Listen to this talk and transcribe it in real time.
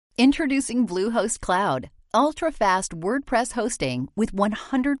Introducing Bluehost Cloud, ultra-fast WordPress hosting with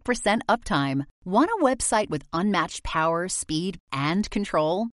 100% uptime. Want a website with unmatched power, speed, and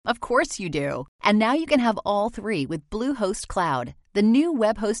control? Of course you do. And now you can have all three with Bluehost Cloud, the new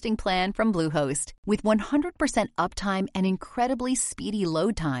web hosting plan from Bluehost. With 100% uptime and incredibly speedy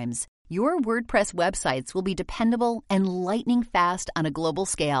load times, your WordPress websites will be dependable and lightning fast on a global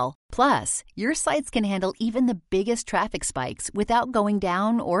scale. Plus, your sites can handle even the biggest traffic spikes without going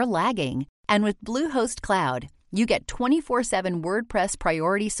down or lagging. And with Bluehost Cloud, you get 24/7 WordPress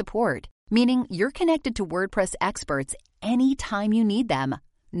priority support, meaning you're connected to WordPress experts anytime you need them.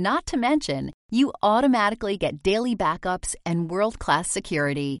 Not to mention, you automatically get daily backups and world-class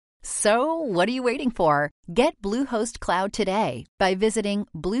security. So, what are you waiting for? Get Bluehost Cloud today by visiting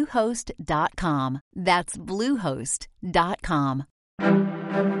Bluehost.com. That's Bluehost.com.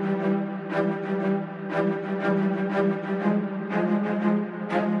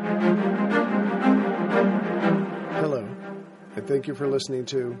 Hello, and thank you for listening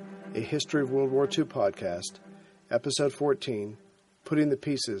to A History of World War II podcast, episode 14, Putting the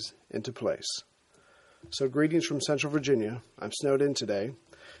Pieces into Place. So greetings from Central Virginia. I'm snowed in today,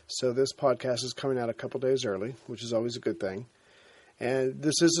 so this podcast is coming out a couple days early, which is always a good thing. And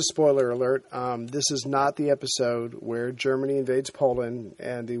this is a spoiler alert. This is not the episode where Germany invades Poland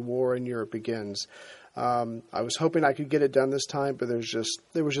and the war in Europe begins. I was hoping I could get it done this time, but there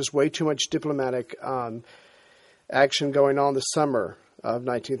was just way too much diplomatic action going on this summer of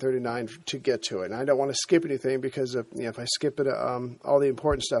 1939 to get to it. And I don't want to skip anything because if I skip it, all the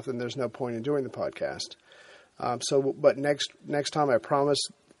important stuff, then there's no point in doing the podcast. But next time, I promise,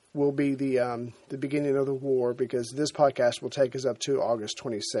 will be the beginning of the war, because this podcast will take us up to August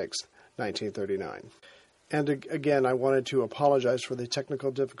 26th, 1939. And again, I wanted to apologize for the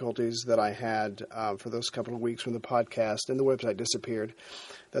technical difficulties that I had for those couple of weeks when the podcast and the website disappeared.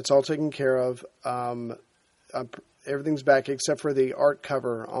 That's all taken care of. Everything's back except for the art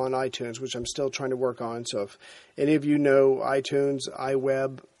cover on iTunes, which I'm still trying to work on. So if any of you know iTunes,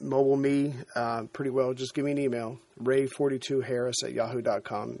 iWeb, MobileMe pretty well, just give me an email,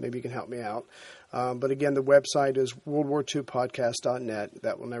 ray42harris@yahoo.com. Maybe you can help me out. But again, the website is worldwar2podcast.net.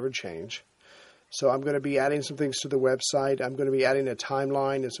 That will never change. So I'm going to be adding some things to the website. I'm going to be adding a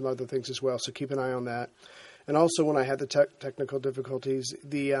timeline and some other things as well. So keep an eye on that. And also, when I had the technical difficulties,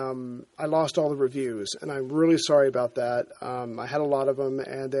 I lost all the reviews, and I'm really sorry about that. I had a lot of them,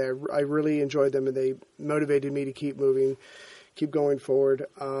 and I really enjoyed them, and they motivated me to keep moving, keep going forward.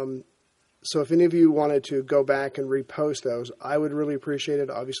 So if any of you wanted to go back and repost those, I would really appreciate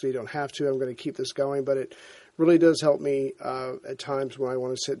it. Obviously, you don't have to. I'm going to keep this going, but it really does help me at times when I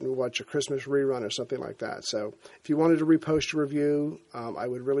want to sit and watch a Christmas rerun or something like that. So if you wanted to repost a review, I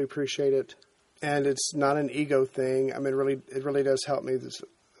would really appreciate it. And it's not an ego thing. I mean, it really does help me.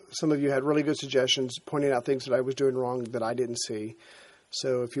 Some of you had really good suggestions pointing out things that I was doing wrong that I didn't see.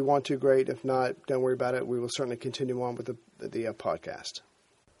 So if you want to, great. If not, don't worry about it. We will certainly continue on with the podcast.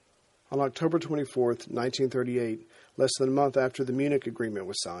 On October 24th, 1938, less than a month after the Munich Agreement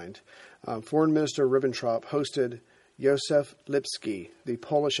was signed, Foreign Minister Ribbentrop hosted Józef Lipski, the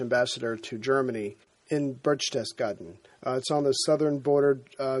Polish ambassador to Germany, in Berchtesgaden. It's on the southern border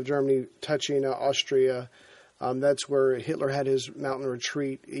of Germany, touching Austria. That's where Hitler had his mountain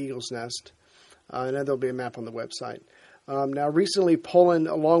retreat, Eagle's Nest. And then there'll be a map on the website. Now, recently, Poland,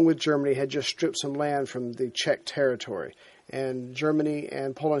 along with Germany, had just stripped some land from the Czech territory. And Germany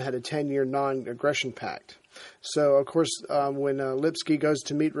and Poland had a 10-year non-aggression pact. So, of course, when Lipski goes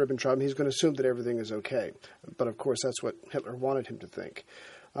to meet Ribbentrop, he's going to assume that everything is okay. But, of course, that's what Hitler wanted him to think.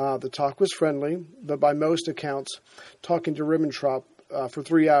 The talk was friendly, but by most accounts, talking to Ribbentrop for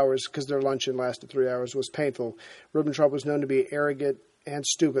 3 hours, because their luncheon lasted 3 hours, was painful. Ribbentrop was known to be arrogant and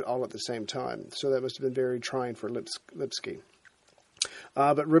stupid all at the same time, so that must have been very trying for Lipski.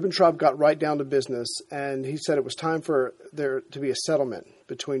 But Ribbentrop got right down to business, and he said it was time for there to be a settlement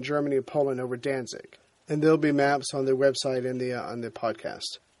between Germany and Poland over Danzig. And there'll be maps on their website and on the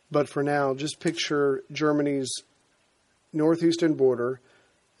podcast. But for now, just picture Germany's northeastern border.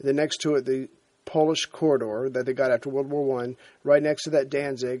 Then next to it, the Polish corridor that they got after World War I. Right next to that,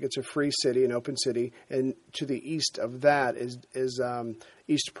 Danzig. It's a free city, an open city. And to the east of that is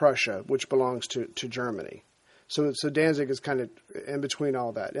East Prussia, which belongs to Germany. So Danzig is kind of in between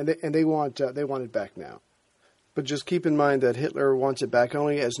all that. And they want it back now. But just keep in mind that Hitler wants it back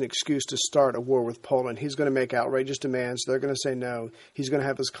only as an excuse to start a war with Poland. He's going to make outrageous demands. They're going to say no. He's going to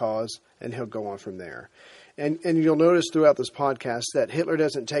have his cause, and he'll go on from there. And you'll notice throughout this podcast that Hitler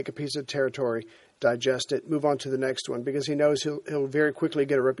doesn't take a piece of territory digest it, move on to the next one, because he knows he'll very quickly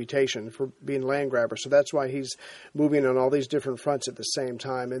get a reputation for being land grabber. So that's why he's moving on all these different fronts at the same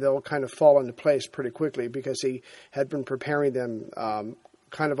time, and they'll kind of fall into place pretty quickly because he had been preparing them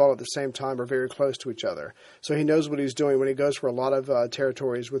kind of all at the same time or very close to each other. So he knows what he's doing when he goes for a lot of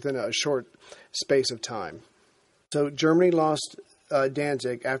territories within a short space of time. So Germany lost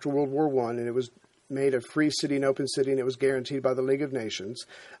Danzig after World War I, and it was made a free city, an open city, and it was guaranteed by the League of Nations.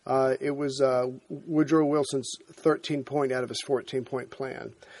 It was Woodrow Wilson's 13-point out of his 14-point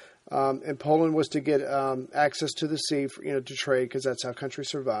plan. And Poland was to get access to the sea, to trade, because that's how countries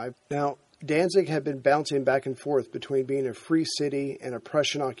survive. Now, Danzig had been bouncing back and forth between being a free city and a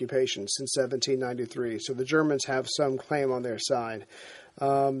Prussian occupation since 1793, so the Germans have some claim on their side.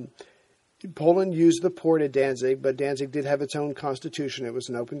 Poland used the port at Danzig, but Danzig did have its own constitution. It was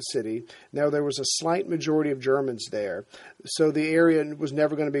an open city. Now, there was a slight majority of Germans there, so the area was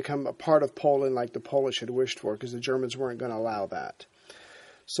never going to become a part of Poland like the Polish had wished for, because the Germans weren't going to allow that.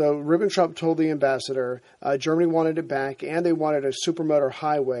 So Ribbentrop told the ambassador Germany wanted it back, and they wanted a supermotor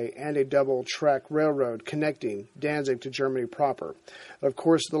highway and a double-track railroad connecting Danzig to Germany proper. Of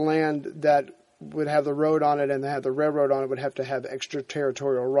course, the land that would have the road on it and have the railroad on it would have to have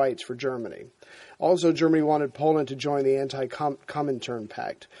extraterritorial rights for Germany. Also, Germany wanted Poland to join the Anti-Comintern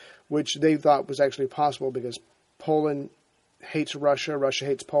Pact, which they thought was actually possible because Poland hates Russia, Russia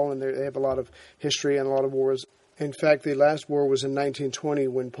hates Poland. They have a lot of history and a lot of wars. In fact, the last war was in 1920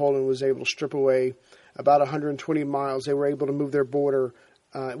 when Poland was able to strip away about 120 miles. They were able to move their border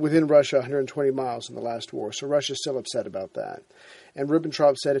within Russia 120 miles in the last war. So Russia's still upset about that. And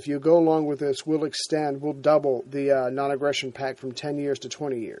Ribbentrop said, if you go along with this, we'll double the non-aggression pact from 10 years to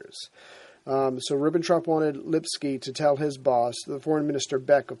 20 years. So Ribbentrop wanted Lipski to tell his boss, the foreign minister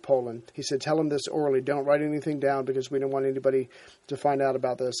Beck of Poland. He said, tell him this orally. Don't write anything down because we don't want anybody to find out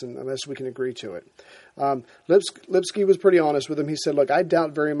about this unless we can agree to it. Lipski was pretty honest with him. He said, look, I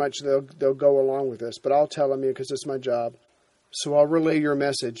doubt very much they'll go along with this, but I'll tell them because it's my job. So I'll relay your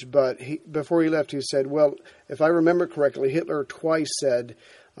message. But before he left, he said, well, if I remember correctly, Hitler twice said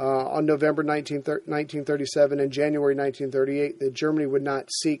on November 1937 and January 1938 that Germany would not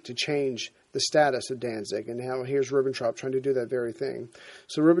seek to change the status of Danzig. And now here's Ribbentrop trying to do that very thing.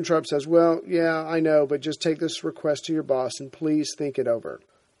 So Ribbentrop says, well, yeah, I know, but just take this request to your boss and please think it over.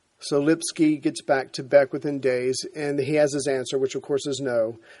 So Lipski gets back to Beck within days, and he has his answer, which of course is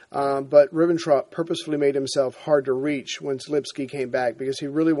no. But Ribbentrop purposefully made himself hard to reach once Lipski came back because he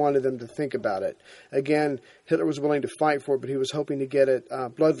really wanted them to think about it. Again, Hitler was willing to fight for it, but he was hoping to get it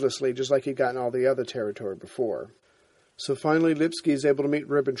bloodlessly, just like he'd gotten all the other territory before. So finally, Lipski is able to meet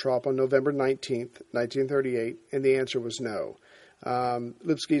Ribbentrop on November 19th, 1938, and the answer was no.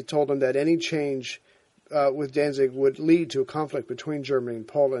 Lipski told him that any change with Danzig would lead to a conflict between Germany and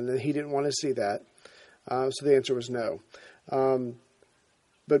Poland, and he didn't want to see that. So the answer was no.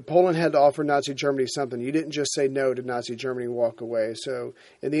 But Poland had to offer Nazi Germany something. You didn't just say no to Nazi Germany and walk away. So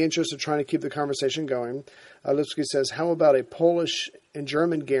in the interest of trying to keep the conversation going, Lipski says, how about a Polish and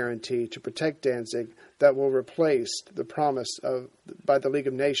German guarantee to protect Danzig that will replace the promise by the League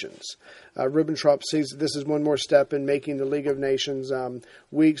of Nations? Ribbentrop sees this is one more step in making the League of Nations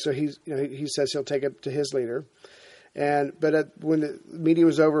weak, so he says he'll take it to his leader. But when the meeting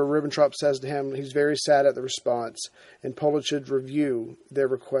was over, Ribbentrop says to him he's very sad at the response, and Poland should review their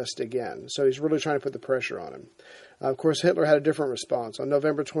request again. So he's really trying to put the pressure on him. Of course, Hitler had a different response. On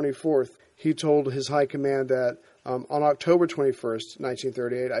November 24th, he told his high command that on October 21st,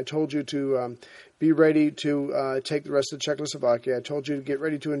 1938, I told you to be ready to take the rest of Czechoslovakia. I told you to get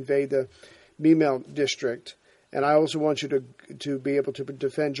ready to invade the Memel district. And I also want you to be able to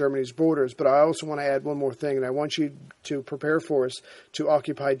defend Germany's borders. But I also want to add one more thing, and I want you to prepare for us to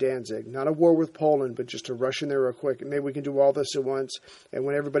occupy Danzig. Not a war with Poland, but just to rush in there real quick. And maybe we can do all this at once. And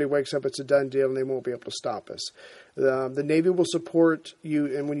when everybody wakes up, it's a done deal, and they won't be able to stop us. The Navy will support you,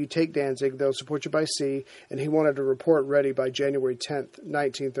 and when you take Danzig, they'll support you by sea. And he wanted a report ready by January 10th,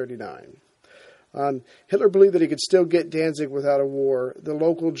 1939. Hitler believed that he could still get Danzig without a war. The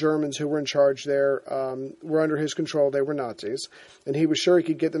local Germans who were in charge there were under his control. They were Nazis. And he was sure he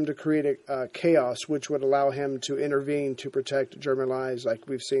could get them to create a chaos which would allow him to intervene to protect German lives like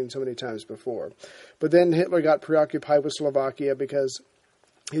we've seen so many times before. But then Hitler got preoccupied with Slovakia because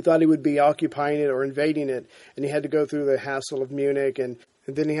he thought he would be occupying it or invading it, and he had to go through the hassle of Munich, and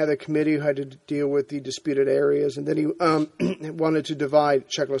then he had a committee who had to deal with the disputed areas, and then he wanted to divide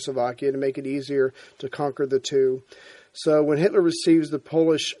Czechoslovakia to make it easier to conquer the two. So when Hitler receives the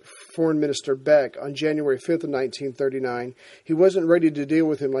Polish Foreign Minister Beck on January 5th of 1939, he wasn't ready to deal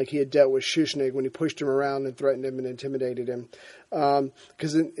with him like he had dealt with Schuschnigg when he pushed him around and threatened him and intimidated him.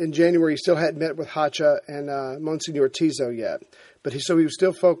 Because in January, he still hadn't met with Hacha and Monsignor Tiso yet. So he was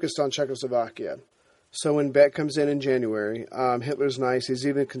still focused on Czechoslovakia. So when Beck comes in January, Hitler's nice. He's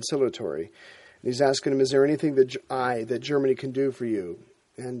even conciliatory. And he's asking him, is there anything that Germany can do for you?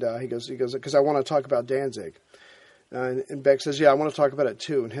 And he goes, because I want to talk about Danzig. And Beck says, yeah, I want to talk about it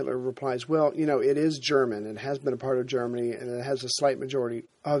too. And Hitler replies, well, it is German and has been a part of Germany, and it has a slight majority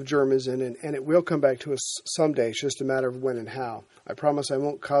of Germans in it, and it will come back to us someday. It's just a matter of when and how. I promise I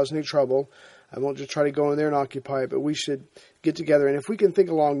won't cause any trouble. I won't just try to go in there and occupy it, but we should get together. And if we can think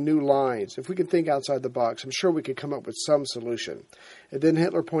along new lines, if we can think outside the box, I'm sure we could come up with some solution. And then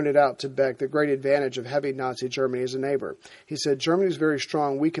Hitler pointed out to Beck the great advantage of having Nazi Germany as a neighbor. He said, Germany is very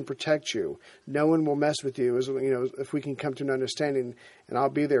strong. We can protect you. No one will mess with you, if we can come to an understanding, and I'll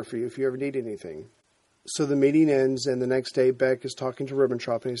be there for you if you ever need anything. So the meeting ends, and the next day Beck is talking to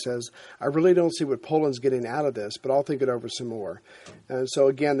Ribbentrop, and he says, I really don't see what Poland's getting out of this, but I'll think it over some more. And so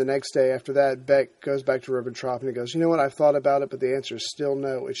again, the next day after that, Beck goes back to Ribbentrop, and he goes, you know what, I've thought about it, but the answer is still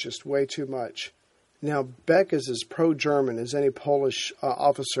no. It's just way too much. Now, Beck is as pro-German as any Polish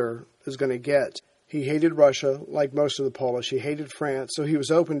officer is going to get. He hated Russia, like most of the Polish. He hated France, so he was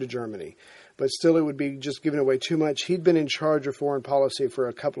open to Germany. But still, it would be just giving away too much. He'd been in charge of foreign policy for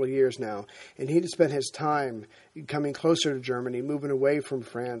a couple of years now, and he'd spent his time coming closer to Germany, moving away from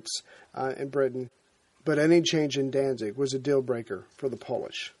France and Britain. But any change in Danzig was a deal breaker for the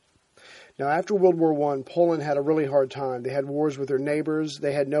Polish. Now, after World War I, Poland had a really hard time. They had wars with their neighbors,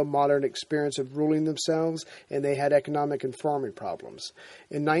 they had no modern experience of ruling themselves, and they had economic and farming problems.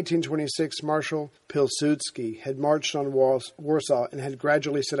 In 1926, Marshal Pilsudski had marched on Warsaw and had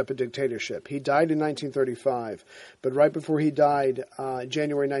gradually set up a dictatorship. He died in 1935, but right before he died,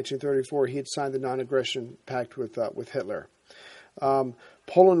 January 1934, he had signed the non-aggression pact with Hitler.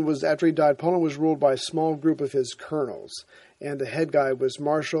 After he died, Poland was ruled by a small group of his colonels, and the head guy was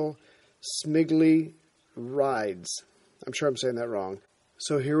Marshal Smigly Rides. I'm sure I'm saying that wrong.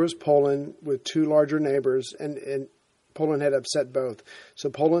 So here was Poland with two larger neighbors, and Poland had upset both.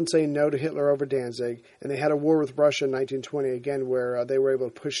 So Poland saying no to Hitler over Danzig, and they had a war with Russia in 1920, again, where they were able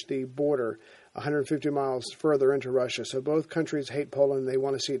to push the border 150 miles further into Russia. So both countries hate Poland, and they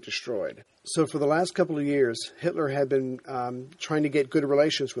want to see it destroyed. So for the last couple of years, Hitler had been trying to get good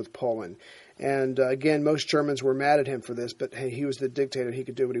relations with Poland. And again, most Germans were mad at him for this, but hey, he was the dictator. He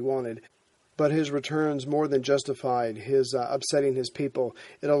could do what he wanted. But his returns more than justified his upsetting his people.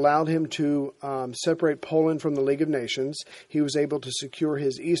 It allowed him to separate Poland from the League of Nations. He was able to secure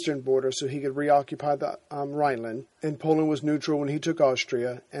his eastern border so he could reoccupy the Rhineland. And Poland was neutral when he took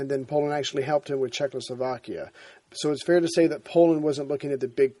Austria. And then Poland actually helped him with Czechoslovakia. So it's fair to say that Poland wasn't looking at the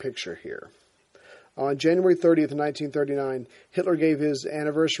big picture here. On January 30th, 1939, Hitler gave his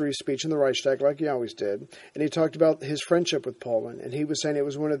anniversary speech in the Reichstag, like he always did, and he talked about his friendship with Poland, and he was saying it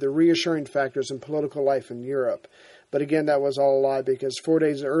was one of the reassuring factors in political life in Europe. But again, that was all a lie, because 4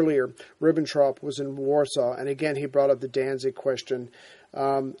 days earlier, Ribbentrop was in Warsaw, and again, he brought up the Danzig question.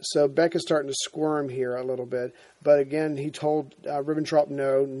 So Beck is starting to squirm here a little bit, but again, he told Ribbentrop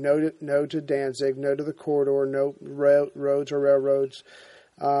no to Danzig, no to the corridor, no roads or railroads.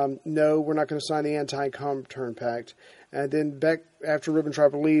 No, we're not going to sign the anti-Comintern pact. And then Beck, after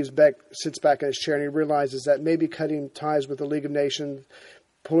Ribbentrop leaves, Beck sits back in his chair and he realizes that maybe cutting ties with the League of Nations,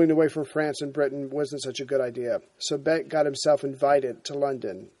 pulling away from France and Britain wasn't such a good idea. So Beck got himself invited to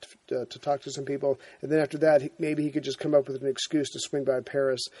London to talk to some people. And then after that, maybe he could just come up with an excuse to swing by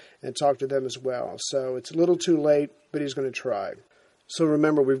Paris and talk to them as well. So it's a little too late, but he's going to try. So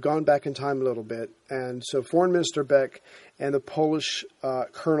remember, we've gone back in time a little bit, and so Foreign Minister Beck and the Polish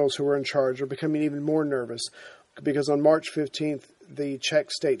colonels who were in charge are becoming even more nervous, because on March 15th, the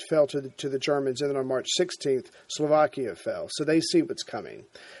Czech state fell to the Germans, and then on March 16th, Slovakia fell. So they see what's coming.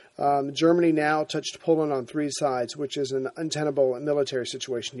 Germany now touched Poland on three sides, which is an untenable military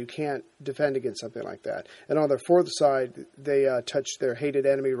situation. You can't defend against something like that. And on the fourth side, they touched their hated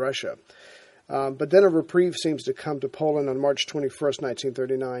enemy, Russia. But then a reprieve seems to come to Poland on March 21st,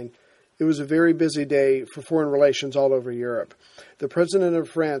 1939. It was a very busy day for foreign relations all over Europe. The president of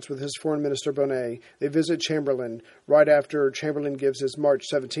France, with his foreign minister Bonnet, they visit Chamberlain right after Chamberlain gives his March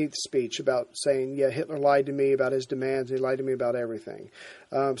 17th speech about saying, yeah, Hitler lied to me about his demands, he lied to me about everything.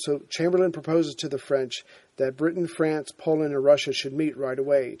 So Chamberlain proposes to the French that Britain, France, Poland, and Russia should meet right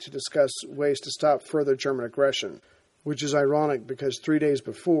away to discuss ways to stop further German aggression. Which is ironic because 3 days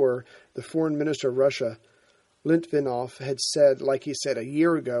before, the foreign minister of Russia, Litvinov, had said, like he said a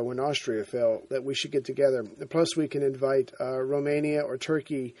year ago when Austria fell, that we should get together. Plus, we can invite Romania or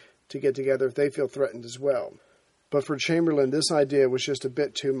Turkey to get together if they feel threatened as well. But for Chamberlain, this idea was just a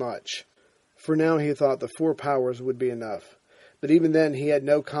bit too much. For now, he thought the four powers would be enough. But even then, he had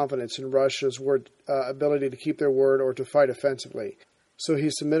no confidence in Russia's ability to keep their word or to fight offensively. So he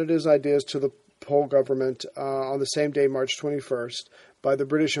submitted his ideas to the Pole government on the same day, March 21st, by the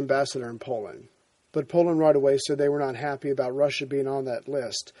British ambassador in Poland. But Poland right away said they were not happy about Russia being on that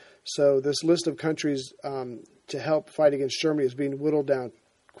list. So this list of countries to help fight against Germany is being whittled down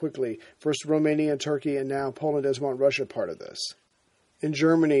quickly. First Romania and Turkey, and now Poland doesn't want Russia part of this. In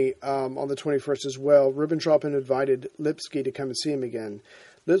Germany, on the 21st as well, Ribbentrop had invited Lipski to come and see him again.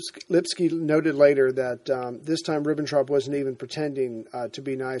 Lipski noted later that this time Ribbentrop wasn't even pretending to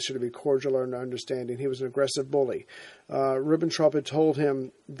be nice or to be cordial or understanding. He was an aggressive bully. Ribbentrop had told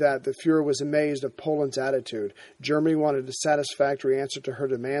him that the Fuhrer was amazed at Poland's attitude. Germany wanted a satisfactory answer to her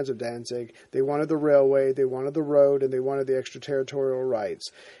demands of Danzig. They wanted the railway, they wanted the road, and they wanted the extraterritorial rights.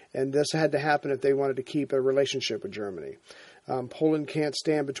 And this had to happen if they wanted to keep a relationship with Germany. Poland can't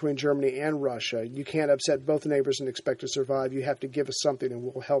stand between Germany and Russia. You can't upset both neighbors and expect to survive. You have to give us something and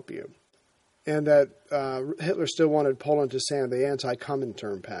we'll help you. And that Hitler still wanted Poland to sign the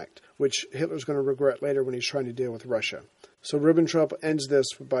Anti-Comintern Pact, which Hitler's going to regret later when he's trying to deal with Russia. So Ribbentrop ends this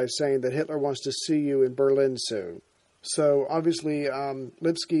by saying that Hitler wants to see you in Berlin soon. So obviously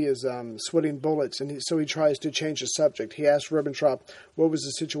Lipski is sweating bullets, and so he tries to change the subject. He asks Ribbentrop what was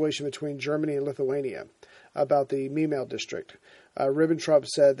the situation between Germany and Lithuania about the Memel district. Ribbentrop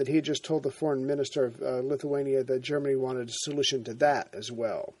said that he had just told the foreign minister of Lithuania that Germany wanted a solution to that as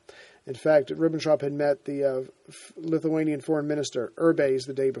well. In fact, Ribbentrop had met the Lithuanian foreign minister, Urbas,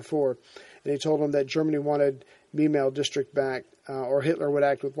 the day before, and he told him that Germany wanted Memel district back, or Hitler would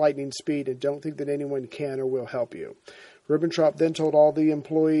act with lightning speed, and don't think that anyone can or will help you. Ribbentrop then told all the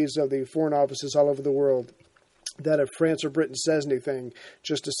employees of the foreign offices all over the world that if France or Britain says anything,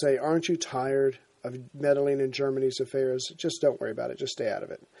 just to say, aren't you tired of meddling in Germany's affairs? Just don't worry about it. Just stay out of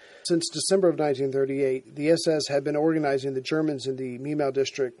it. Since December of 1938, the SS had been organizing the Germans in the Memel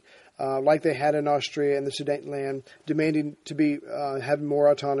district like they had in Austria and the Sudetenland, demanding to be having more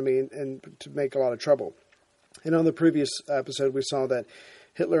autonomy and to make a lot of trouble. And on the previous episode, we saw that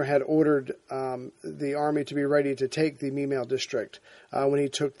Hitler had ordered the army to be ready to take the Memel district when he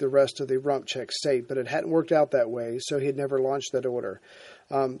took the rest of the Rump Czech state, but it hadn't worked out that way, so he had never launched that order.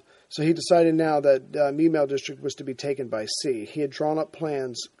 So he decided now that Memel district was to be taken by sea. He had drawn up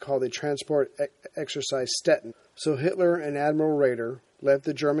plans called the Transport Exercise Stettin. So Hitler and Admiral Raeder left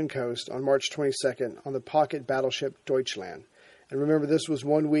the German coast on March 22nd on the pocket battleship Deutschland. And remember, this was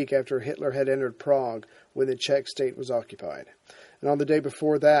 1 week after Hitler had entered Prague when the Czech state was occupied. And on the day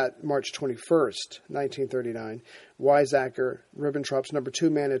before that, March 21st, 1939, Weizsäcker, Ribbentrop's number 2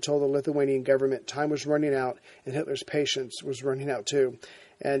 man, had told the Lithuanian government time was running out and Hitler's patience was running out too,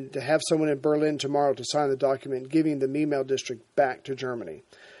 and to have someone in Berlin tomorrow to sign the document giving the Memel district back to Germany.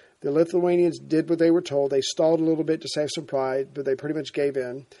 The Lithuanians did what they were told. They stalled a little bit to save some pride, but they pretty much gave in.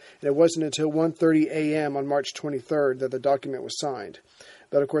 And it wasn't until 1:30 a.m. on March 23rd that the document was signed.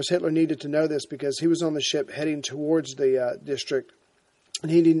 But, of course, Hitler needed to know this because he was on the ship heading towards the district, and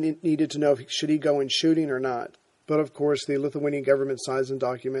he needed to know should he go in shooting or not. But, of course, the Lithuanian government signs the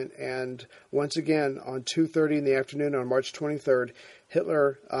document, and once again, on 2:30 in the afternoon on March 23rd,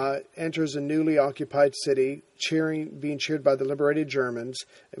 Hitler enters a newly occupied city, being cheered by the liberated Germans.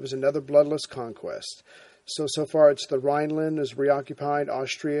 It was another bloodless conquest. So far it's the Rhineland is reoccupied,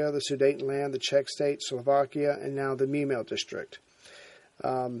 Austria, the Sudetenland, the Czech state, Slovakia, and now the Memel district.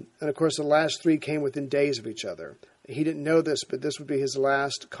 And, of course, the last three came within days of each other. He didn't know this, but this would be his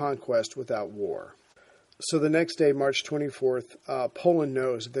last conquest without war. So the next day, March 24th, Poland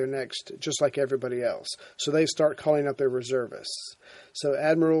knows they're next, just like everybody else. So they start calling up their reservists. So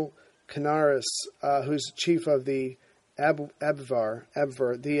Admiral Canaris, who's chief of the Abwehr,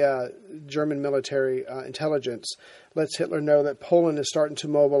 the German military intelligence, lets Hitler know that Poland is starting to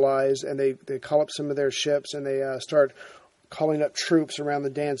mobilize, and they call up some of their ships, and they start calling up troops around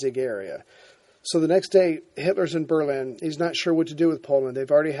the Danzig area. So the next day, Hitler's in Berlin. He's not sure what to do with Poland. They've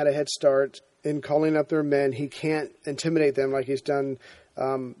already had a head start in calling up their men. He can't intimidate them like he's done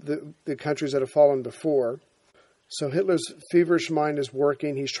the countries that have fallen before. So Hitler's feverish mind is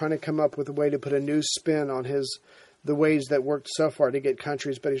working. He's trying to come up with a way to put a new spin on the ways that worked so far to get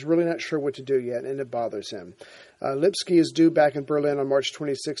countries, but he's really not sure what to do yet, and it bothers him. Lipski is due back in Berlin on March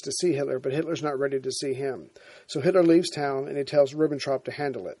 26th to see Hitler, but Hitler's not ready to see him. So Hitler leaves town, and he tells Ribbentrop to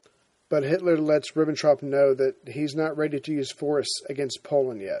handle it. But Hitler lets Ribbentrop know that he's not ready to use force against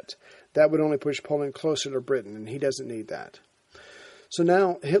Poland yet. That would only push Poland closer to Britain, and he doesn't need that. So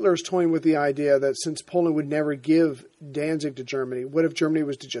now Hitler is toying with the idea that since Poland would never give Danzig to Germany, what if Germany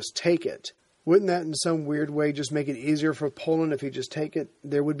was to just take it? Wouldn't that in some weird way just make it easier for Poland if he just take it?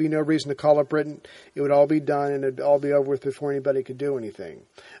 There would be no reason to call up Britain. It would all be done and it would all be over with before anybody could do anything.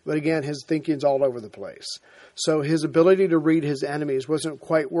 But again, his thinking's all over the place. So his ability to read his enemies wasn't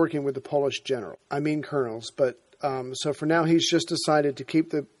quite working with the Polish colonels. But so for now, he's just decided to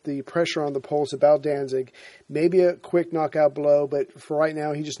keep the pressure on the Poles about Danzig. Maybe a quick knockout blow, but for right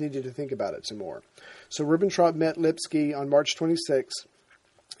now, he just needed to think about it some more. So Ribbentrop met Lipski on March 26th.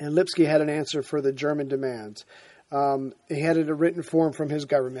 And Lipski had an answer for the German demands. He had a written form from his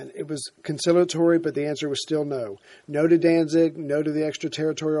government. It was conciliatory, but the answer was still no. No to Danzig, no to the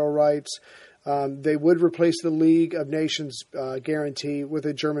extraterritorial rights. They would replace the League of Nations guarantee with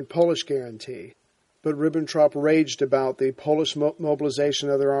a German-Polish guarantee. But Ribbentrop raged about the Polish mobilization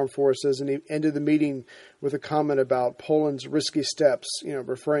of their armed forces, and he ended the meeting with a comment about Poland's risky steps,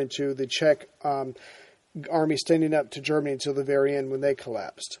 referring to the Czech army standing up to Germany until the very end when they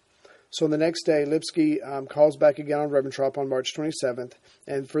collapsed. So the next day, Lipski calls back again on Ribbentrop on March 27th.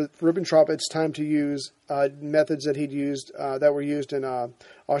 And for Ribbentrop, it's time to use methods that he'd used that were used in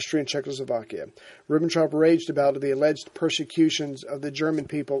Austria and Czechoslovakia. Ribbentrop raged about the alleged persecutions of the German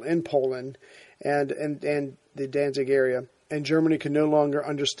people in Poland and the Danzig area. And Germany could no longer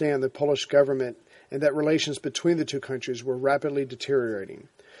understand the Polish government and that relations between the two countries were rapidly deteriorating.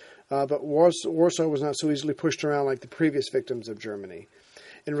 But Warsaw was not so easily pushed around like the previous victims of Germany.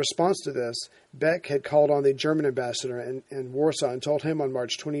 In response to this, Beck had called on the German ambassador in Warsaw and told him on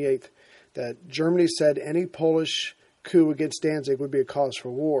March 28th that Germany said any Polish coup against Danzig would be a cause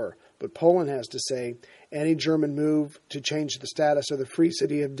for war, but Poland has to say any German move to change the status of the free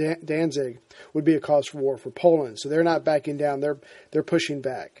city of Danzig would be a cause for war for Poland. So they're not backing down, they're pushing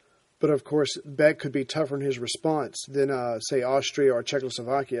back. But of course, Beck could be tougher in his response than, say, Austria or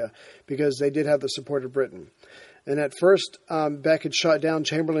Czechoslovakia, because they did have the support of Britain. And at first, Beck had shot down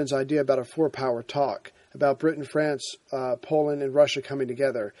Chamberlain's idea about a four-power talk, about Britain, France, Poland, and Russia coming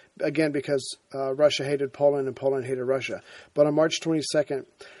together, again because Russia hated Poland and Poland hated Russia. But on March 22nd,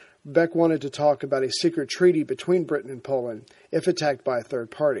 Beck wanted to talk about a secret treaty between Britain and Poland if attacked by a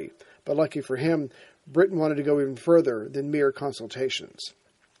third party. But lucky for him, Britain wanted to go even further than mere consultations.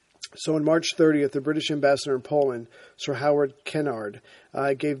 So on March 30th, the British ambassador in Poland, Sir Howard Kennard,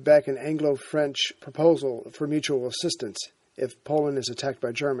 gave Beck an Anglo-French proposal for mutual assistance if Poland is attacked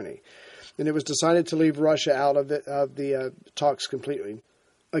by Germany. And it was decided to leave Russia out of the talks completely.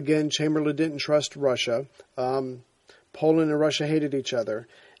 Again, Chamberlain didn't trust Russia. Poland and Russia hated each other.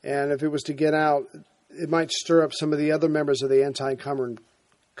 And if it was to get out, it might stir up some of the other members of the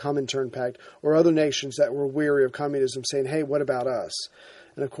Anti-Comintern Pact or other nations that were weary of communism saying, hey, what about us?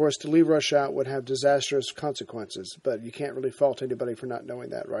 And, of course, to leave Russia out would have disastrous consequences, but you can't really fault anybody for not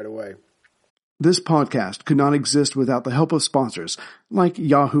knowing that right away. This podcast could not exist without the help of sponsors like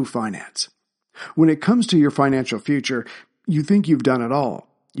Yahoo Finance. When it comes to your financial future, you think you've done it all.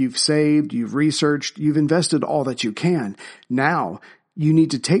 You've saved, you've researched, you've invested all that you can. Now, you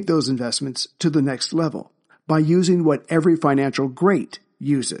need to take those investments to the next level by using what every financial great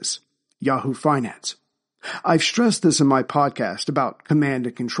uses, Yahoo Finance. I've stressed this in my podcast about command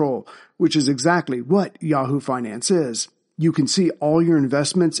and control, which is exactly what Yahoo Finance is. You can see all your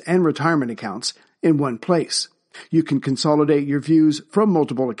investments and retirement accounts in one place. You can consolidate your views from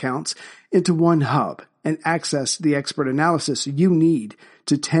multiple accounts into one hub and access the expert analysis you need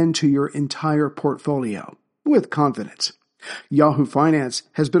to tend to your entire portfolio with confidence. Yahoo Finance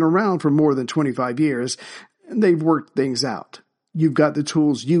has been around for more than 25 years, and they've worked things out. You've got the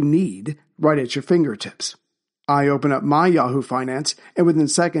tools you need right at your fingertips. I open up my Yahoo Finance, and within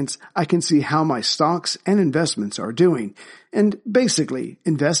seconds, I can see how my stocks and investments are doing. And basically,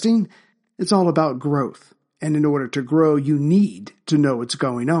 investing, it's all about growth. And in order to grow, you need to know what's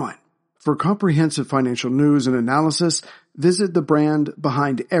going on. For comprehensive financial news and analysis, visit the brand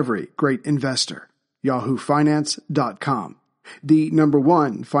behind every great investor, yahoofinance.com. The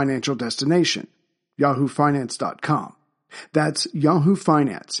 #1 financial destination, yahoofinance.com. That's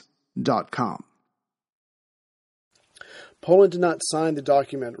yahoofinance.com. Poland did not sign the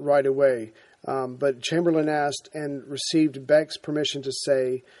document right away, but Chamberlain asked and received Beck's permission to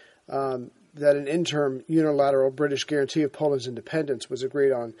say that an interim unilateral British guarantee of Poland's independence was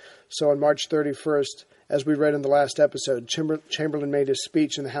agreed on. So on March 31st, as we read in the last episode, Chamberlain made his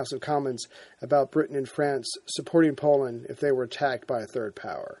speech in the House of Commons about Britain and France supporting Poland if they were attacked by a third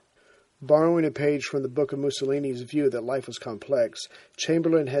power. Borrowing a page from the book of Mussolini's view that life was complex,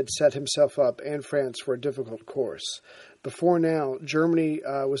 Chamberlain had set himself up and France for a difficult course. Before now, Germany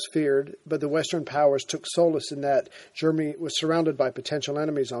was feared, but the Western powers took solace in that Germany was surrounded by potential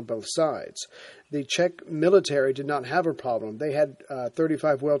enemies on both sides. The Czech military did not have a problem. They had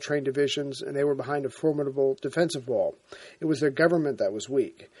 35 well-trained divisions, and they were behind a formidable defensive wall. It was their government that was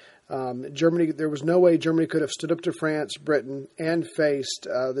weak. There was no way Germany could have stood up to France, Britain, and faced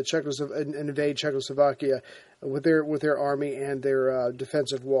and invade Czechoslovakia with their army and their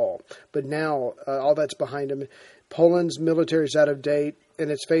defensive wall. But now all that's behind them. Poland's military is out of date,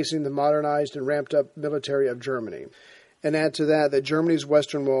 and it's facing the modernized and ramped-up military of Germany. And add to that Germany's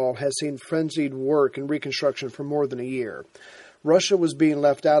Western Wall has seen frenzied work and reconstruction for more than a year. Russia was being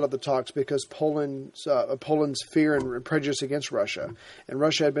left out of the talks because Poland's fear and prejudice against Russia. And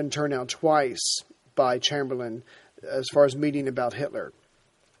Russia had been turned down twice by Chamberlain as far as meeting about Hitler.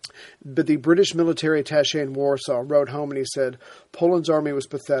 But the British military attaché in Warsaw wrote home and he said, Poland's army was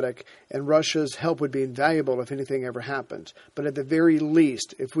pathetic and Russia's help would be invaluable if anything ever happened. But at the very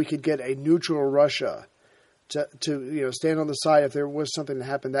least, if we could get a neutral Russia to stand on the side if there was something to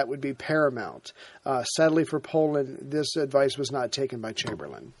happen, that would be paramount. Sadly for Poland, this advice was not taken by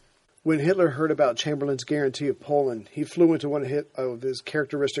Chamberlain. When Hitler heard about Chamberlain's guarantee of Poland, he flew into one of his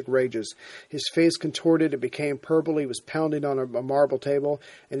characteristic rages. His face contorted, it became purple, he was pounding on a marble table,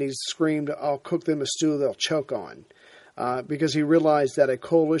 and he screamed, I'll cook them a stew they'll choke on. Because he realized that a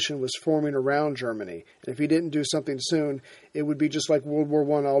coalition was forming around Germany, and if he didn't do something soon, it would be just like World War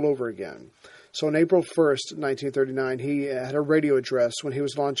I all over again. So on April 1st, 1939, he had a radio address when he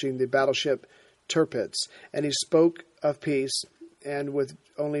was launching the battleship Tirpitz, and he spoke of peace and with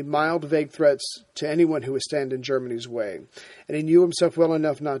only mild, vague threats to anyone who would stand in Germany's way. And he knew himself well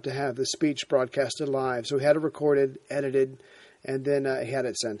enough not to have the speech broadcasted live, so he had it recorded, edited, and then he had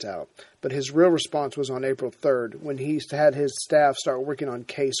it sent out. But his real response was on April 3rd, when he had his staff start working on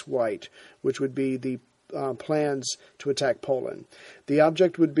Case White, which would be the plans to attack Poland. The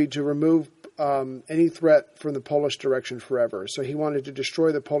object would be to remove any threat from the Polish direction forever. So he wanted to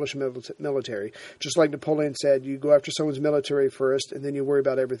destroy the Polish military. Just like Napoleon said, you go after someone's military first, and then you worry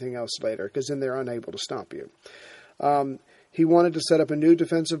about everything else later, because then they're unable to stop you. He wanted to set up a new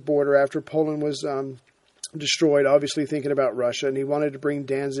defensive border after Poland was destroyed, obviously thinking about Russia, and he wanted to bring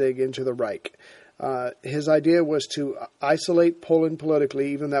Danzig into the Reich. His idea was to isolate Poland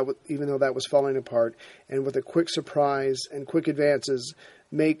politically, even though that was falling apart, and with a quick surprise and quick advances,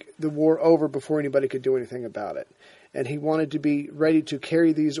 make the war over before anybody could do anything about it. And he wanted to be ready to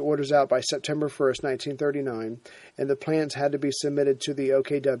carry these orders out by September 1st, 1939, and the plans had to be submitted to the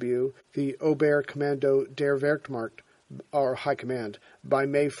OKW, the Oberkommando der Wehrmacht, or High Command, by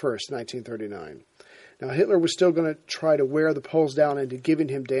May 1st, 1939. Now, Hitler was still going to try to wear the Poles down into giving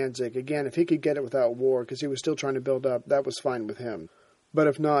him Danzig. Again, if he could get it without war, because he was still trying to build up, that was fine with him. But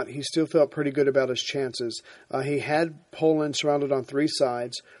if not, he still felt pretty good about his chances. He had Poland surrounded on three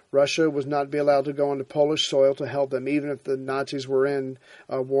sides. Russia was not to be allowed to go onto Polish soil to help them, even if the Nazis were in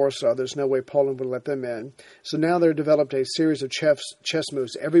Warsaw. There's no way Poland would let them in. So now they developed a series of chess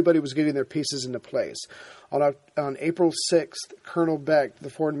moves. Everybody was getting their pieces into place. On April 6th, Colonel Beck, the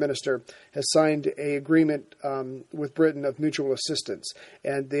foreign minister, has signed an agreement with Britain of mutual assistance.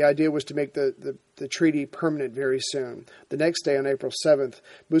 And the idea was to make the treaty permanent very soon. The next day, on April 7th,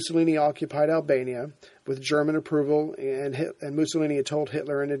 Mussolini occupied Albania with German approval, and Mussolini had told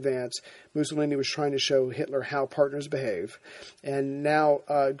Hitler in advance. Mussolini was trying to show Hitler how partners behave. And now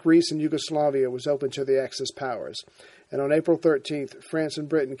Greece and Yugoslavia was open to the Axis powers. And on April 13th, France and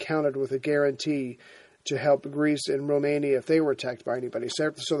Britain countered with a guarantee to help Greece and Romania if they were attacked by anybody.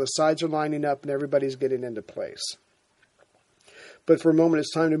 So the sides are lining up and everybody's getting into place. But for a moment,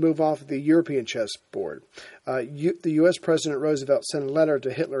 it's time to move off the European chessboard. The U.S. President Roosevelt sent a letter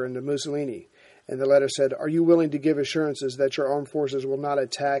to Hitler and to Mussolini. And the letter said, "Are you willing to give assurances that your armed forces will not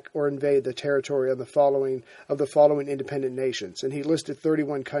attack or invade the territory of the following independent nations?" And he listed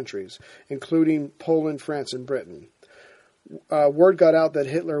 31 countries, including Poland, France, and Britain. Word got out that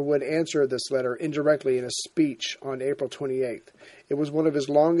Hitler would answer this letter indirectly in a speech on April 28th. It was one of his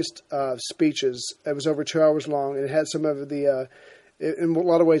longest speeches. It was over 2 hours long, and it had some of the... in a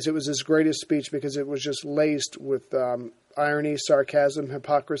lot of ways, it was his greatest speech because it was just laced with irony, sarcasm,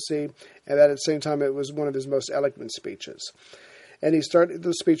 hypocrisy, and at the same time, it was one of his most eloquent speeches. And he started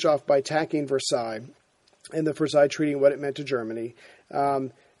the speech off by attacking Versailles and the Versailles Treaty and what it meant to Germany,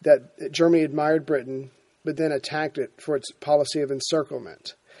 that Germany admired Britain, but then attacked it for its policy of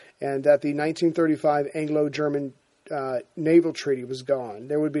encirclement, and that the 1935 Anglo-German naval treaty was gone.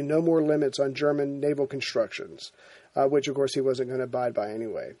 There would be no more limits on German naval constructions, which, of course, he wasn't going to abide by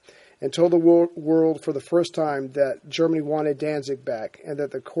anyway, and told the world for the first time that Germany wanted Danzig back, and that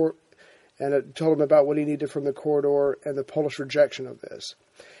and it told him about what he needed from the corridor and the Polish rejection of this.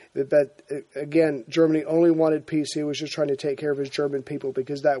 That again, Germany only wanted peace. He was just trying to take care of his German people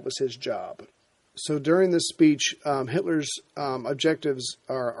because that was his job. So during this speech, Hitler's objectives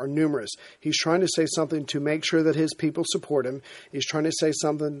are numerous. He's trying to say something to make sure that his people support him. He's trying to say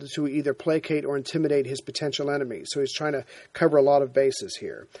something to either placate or intimidate his potential enemies. So he's trying to cover a lot of bases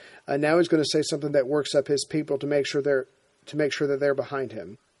here. Now he's going to say something that works up his people to make sure that they're behind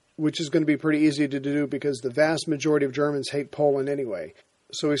him, which is going to be pretty easy to do because the vast majority of Germans hate Poland anyway.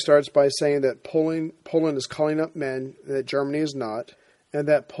 So he starts by saying that Poland is calling up men, that Germany is not, and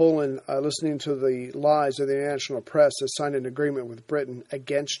that Poland, listening to the lies of the international press, has signed an agreement with Britain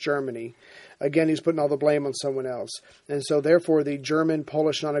against Germany. Again, he's putting all the blame on someone else. And so, therefore, the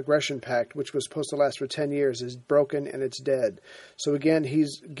German-Polish non-aggression pact, which was supposed to last for 10 years, is broken and it's dead. So, again,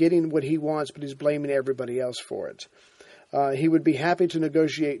 he's getting what he wants, but he's blaming everybody else for it. He would be happy to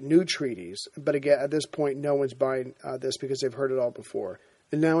negotiate new treaties, but again, at this point, no one's buying this because they've heard it all before.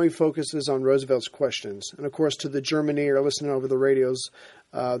 And now he focuses on Roosevelt's questions. And, of course, to the German ear listening over the radios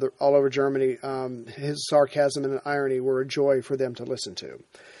all over Germany, his sarcasm and irony were a joy for them to listen to.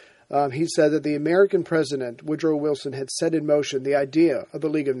 He said that the American president, Woodrow Wilson, had set in motion the idea of the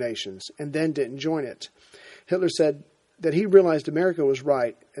League of Nations and then didn't join it. Hitler said that he realized America was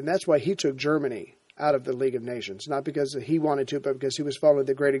right, and that's why he took Germany out of the League of Nations, not because he wanted to, but because he was following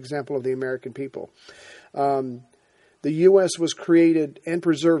the great example of the American people. The U.S. was created and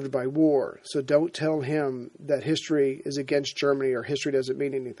preserved by war, so don't tell him that history is against Germany or history doesn't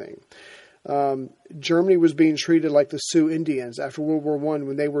mean anything. Germany was being treated like the Sioux Indians after World War I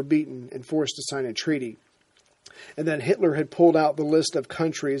when they were beaten and forced to sign a treaty. And then Hitler had pulled out the list of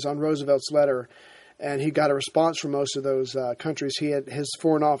countries on Roosevelt's letter, and he got a response from most of those countries. He had his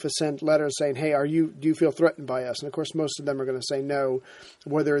foreign office sent letters saying, hey, do you feel threatened by us? And, of course, most of them are going to say no,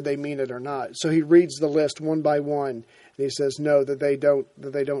 whether they mean it or not. So he reads the list one by one, and he says no, that they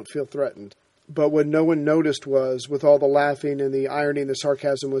don't feel threatened. But what no one noticed was, with all the laughing and the irony and the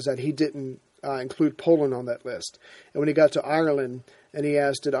sarcasm, was that he didn't include Poland on that list. And when he got to Ireland and he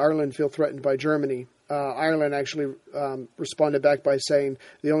asked, did Ireland feel threatened by Germany? Ireland actually responded back by saying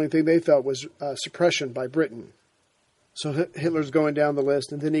the only thing they felt was suppression by Britain. So Hitler's going down the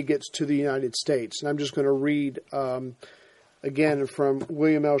list, and then he gets to the United States. And I'm just going to read, again, from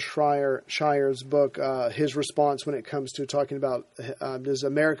William L. Shire's book, his response when it comes to talking about does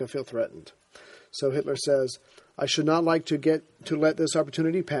America feel threatened? So Hitler says, I should not like to let this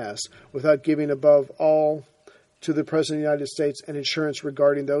opportunity pass without giving above all to the President of the United States an assurance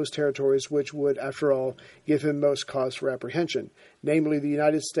regarding those territories which would, after all, give him most cause for apprehension, namely the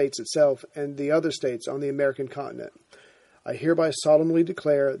United States itself and the other states on the American continent. I hereby solemnly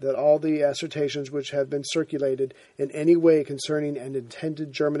declare that all the assertions which have been circulated in any way concerning an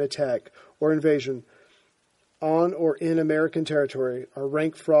intended German attack or invasion on or in American territory are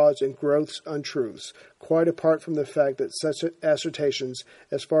rank frauds and gross untruths, quite apart from the fact that such assertions,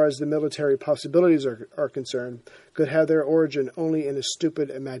 as far as the military possibilities are concerned, could have their origin only in a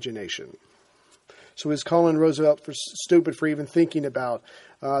stupid imagination. So he's calling Roosevelt stupid for even thinking about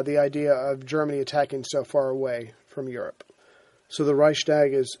the idea of Germany attacking so far away from Europe. So the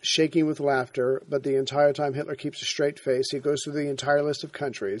Reichstag is shaking with laughter, but the entire time Hitler keeps a straight face. He goes through the entire list of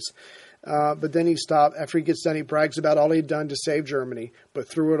countries. But then he stopped. After he gets done, he brags about all he'd done to save Germany. But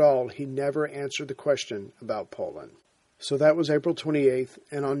through it all, he never answered the question about Poland. So that was April 28th.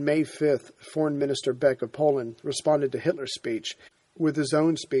 And on May 5th, Foreign Minister Beck of Poland responded to Hitler's speech with his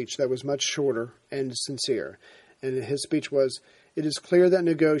own speech that was much shorter and sincere. And his speech was, it is clear that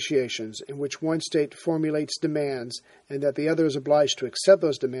negotiations in which one state formulates demands and that the other is obliged to accept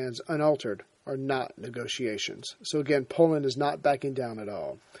those demands unaltered are not negotiations. So again, Poland is not backing down at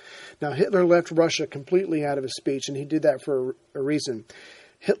all. Now, Hitler left Russia completely out of his speech, and he did that for a reason.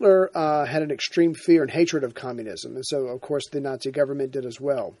 Hitler had an extreme fear and hatred of communism, and so, of course, the Nazi government did as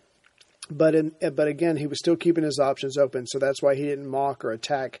well. But again, he was still keeping his options open, so that's why he didn't mock or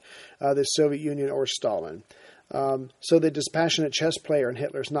attack the Soviet Union or Stalin. So the dispassionate chess player in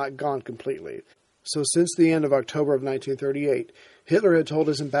Hitler is not gone completely. So since the end of October of 1938, Hitler had told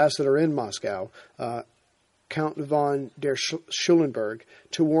his ambassador in Moscow, Count von der Schulenburg,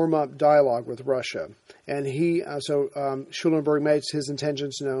 to warm up dialogue with Russia. And Schulenburg makes his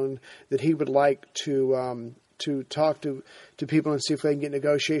intentions known that he would like to talk to people and see if they can get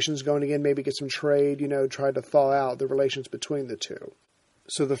negotiations going again, maybe get some trade, try to thaw out the relations between the two.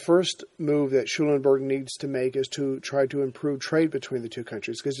 So the first move that Schulenburg needs to make is to try to improve trade between the two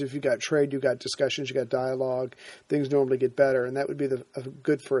countries. Because if you've got trade, you've got discussions, you've got dialogue, things normally get better, and that would be a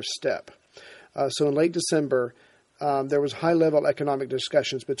good first step. So in late December, there was high-level economic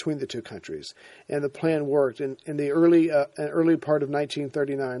discussions between the two countries, and the plan worked. In the early part of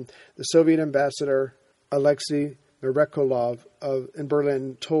 1939, the Soviet ambassador Alexei Merkulov in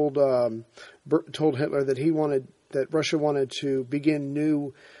Berlin told Hitler that Russia wanted to begin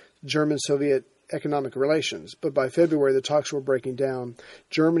new German-Soviet economic relations, but by February the talks were breaking down.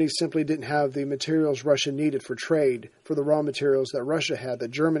 Germany simply didn't have the materials Russia needed for trade, for the raw materials that Russia had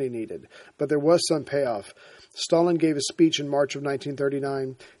that Germany needed. But there was some payoff. Stalin gave a speech in March of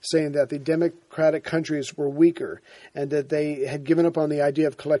 1939 saying that the democratic countries were weaker and that they had given up on the idea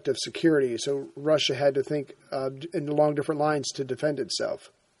of collective security, so Russia had to think along different lines to defend itself.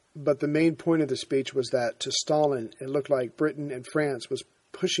 But the main point of the speech was that to Stalin, it looked like Britain and France was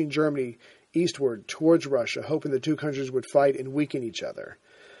pushing Germany eastward towards Russia, hoping the two countries would fight and weaken each other.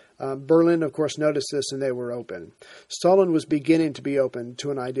 Berlin, of course, noticed this, and they were open. Stalin was beginning to be open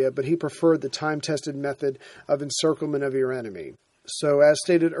to an idea, but he preferred the time-tested method of encirclement of your enemy. So, as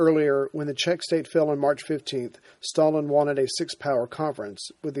stated earlier, when the Czech state fell on March 15th, Stalin wanted a six-power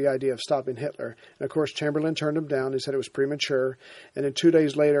conference with the idea of stopping Hitler. And, of course, Chamberlain turned him down. He said it was premature. And then 2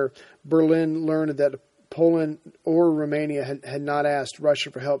 days later, Berlin learned that Poland or Romania had not asked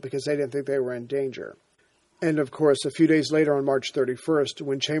Russia for help because they didn't think they were in danger. And, of course, a few days later on March 31st,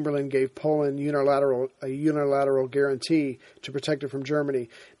 when Chamberlain gave Poland a unilateral guarantee to protect it from Germany,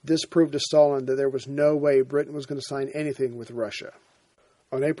 this proved to Stalin that there was no way Britain was going to sign anything with Russia.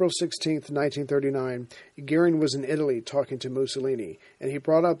 On April 16th, 1939, Goering was in Italy talking to Mussolini, and he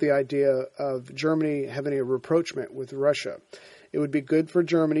brought up the idea of Germany having a rapprochement with Russia. It would be good for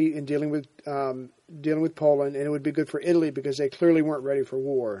Germany in dealing with Poland, and it would be good for Italy because they clearly weren't ready for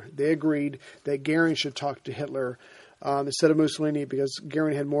war. They agreed that Goering should talk to Hitler instead of Mussolini because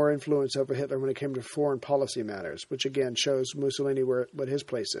Goering had more influence over Hitler when it came to foreign policy matters, which again shows Mussolini what his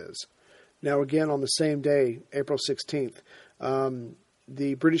place is. Now again, on the same day, April 16th,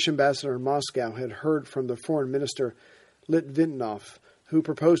 the British ambassador in Moscow had heard from the foreign minister Litvinov, who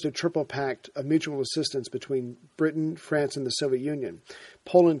proposed a triple pact of mutual assistance between Britain, France, and the Soviet Union.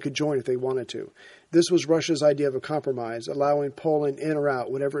 Poland could join if they wanted to. This was Russia's idea of a compromise, allowing Poland in or out,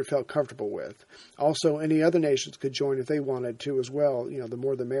 whatever it felt comfortable with. Also, any other nations could join if they wanted to as well. The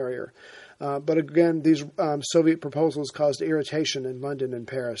more the merrier. But again, these Soviet proposals caused irritation in London and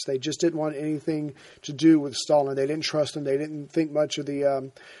Paris. They just didn't want anything to do with Stalin. They didn't trust him. They didn't think much of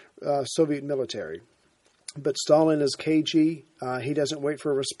the Soviet military. But Stalin is cagey. He doesn't wait for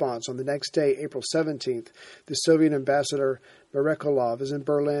a response. On the next day, April 17th, the Soviet ambassador Merkulov is in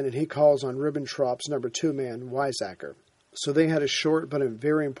Berlin, and he calls on Ribbentrop's number 2 man, Weizsäcker. So they had a short but a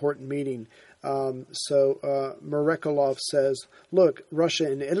very important meeting. Merkulov says, look,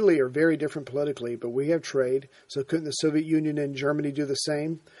 Russia and Italy are very different politically, but we have trade, so couldn't the Soviet Union and Germany do the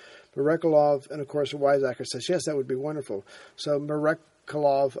same? Merkulov and, of course, Weizsäcker says, yes, that would be wonderful. So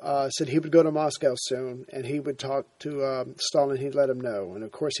Merkulov said he would go to Moscow soon, and he would talk to Stalin. He'd let him know. And,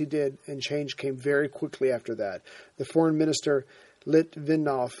 of course, he did, and change came very quickly after that. The foreign minister,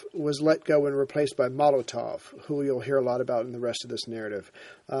 Litvinov, was let go and replaced by Molotov, who you'll hear a lot about in the rest of this narrative.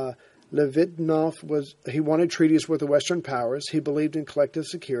 Litvinov wanted treaties with the Western powers. He believed in collective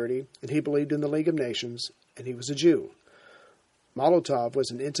security, and he believed in the League of Nations, and he was a Jew. Molotov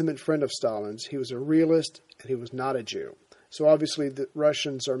was an intimate friend of Stalin's. He was a realist, and he was not a Jew. So obviously the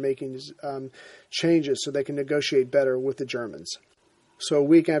Russians are making changes so they can negotiate better with the Germans. So a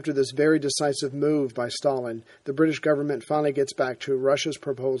week after this very decisive move by Stalin, the British government finally gets back to Russia's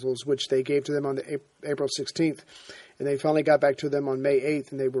proposals, which they gave to them on April 16th, and they finally got back to them on May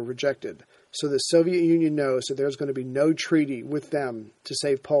 8th, and they were rejected. So the Soviet Union knows that there's going to be no treaty with them to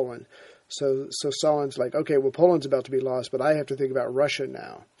save Poland. So Stalin's like, okay, well, Poland's about to be lost, but I have to think about Russia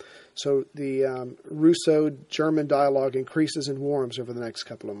now. So the Russo-German dialogue increases and warms over the next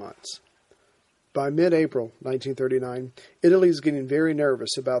couple of months. By mid-April 1939, Italy is getting very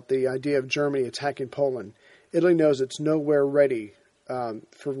nervous about the idea of Germany attacking Poland. Italy knows it's nowhere ready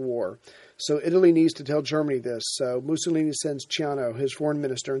for war. So Italy needs to tell Germany this. So Mussolini sends Ciano, his foreign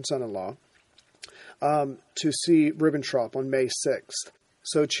minister and son-in-law, to see Ribbentrop on May 6th.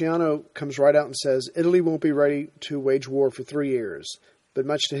 So Ciano comes right out and says, Italy won't be ready to wage war for 3 years. But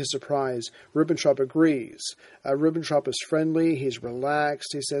much to his surprise, Ribbentrop agrees. Ribbentrop is friendly. He's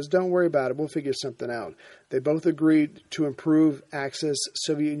relaxed. He says, don't worry about it. We'll figure something out. They both agreed to improve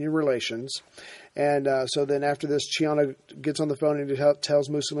Axis-Soviet Union relations. And so then after this, Ciano gets on the phone and he tells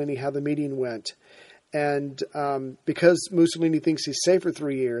Mussolini how the meeting went. And because Mussolini thinks he's safe for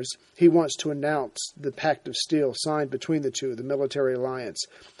 3 years, he wants to announce the Pact of Steel signed between the two, the military alliance.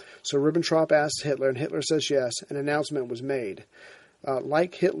 So Ribbentrop asks Hitler, and Hitler says yes. An announcement was made.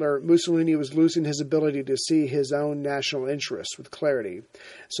 Like Hitler, Mussolini was losing his ability to see his own national interests with clarity.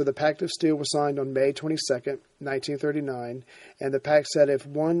 So the Pact of Steel was signed on May 22nd, 1939, and the pact said if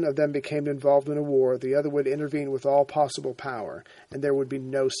one of them became involved in a war, the other would intervene with all possible power, and there would be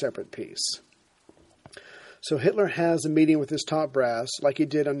no separate peace. So Hitler has a meeting with his top brass, like he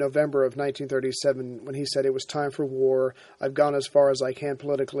did in November of 1937 when he said it was time for war, I've gone as far as I can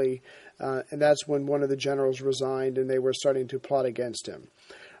politically, and that's when one of the generals resigned and they were starting to plot against him.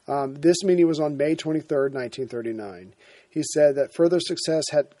 This meeting was on May 23rd, 1939. He said that further success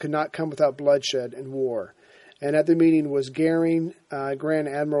could not come without bloodshed and war. And at the meeting was Goering, Grand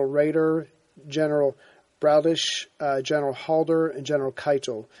Admiral Raeder, General Braudisch, General Halder, and General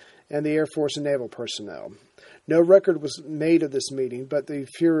Keitel, and the Air Force and Naval personnel. No record was made of this meeting, but the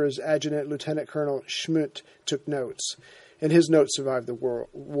Führer's adjutant, Lieutenant Colonel Schmidt, took notes, and his notes survived the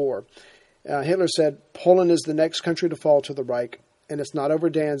war. Hitler said, Poland is the next country to fall to the Reich, and it's not over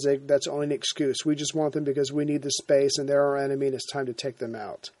Danzig. That's only an excuse. We just want them because we need the space, and they're our enemy, and it's time to take them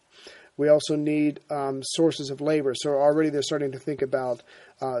out. We also need sources of labor, so already they're starting to think about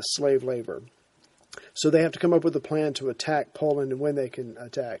slave labor. So they have to come up with a plan to attack Poland and when they can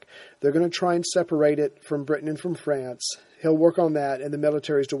attack. They're going to try and separate it from Britain and from France. He'll work on that, and the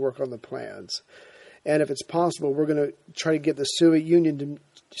militaries to work on the plans. And if it's possible, we're going to try to get the Soviet Union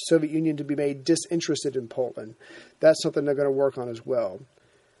to be made disinterested in Poland. That's something they're going to work on as well.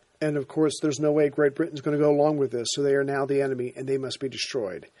 And of course, there's no way Great Britain's going to go along with this, so they are now the enemy, and they must be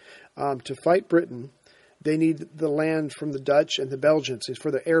destroyed. To fight Britain, they need the land from the Dutch and the Belgians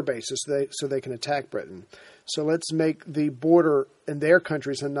for the air bases so they can attack Britain. So let's make the border in their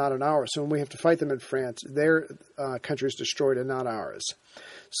countries and not in ours. So when we have to fight them in France, their country is destroyed and not ours.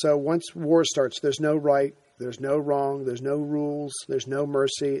 So once war starts, there's no right, there's no wrong, there's no rules, there's no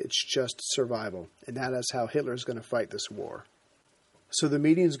mercy. It's just survival. And that is how Hitler is going to fight this war. So the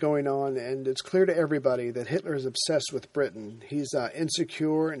meeting's going on, and it's clear to everybody that Hitler is obsessed with Britain. He's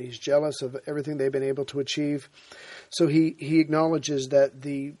insecure, and he's jealous of everything they've been able to achieve. So he acknowledges that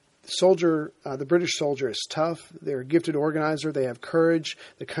the British soldier is tough. They're a gifted organizer. They have courage.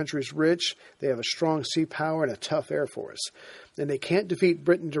 The country's rich. They have a strong sea power and a tough air force. And they can't defeat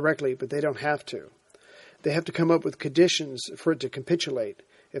Britain directly, but they don't have to. They have to come up with conditions for it to capitulate.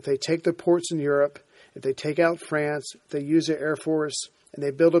 If they take the ports in Europe, if they take out France, if they use their air force, and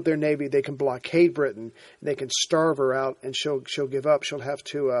they build up their navy, they can blockade Britain, and they can starve her out, and she'll give up. She'll have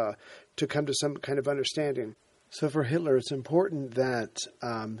to come to some kind of understanding. So for Hitler, it's important that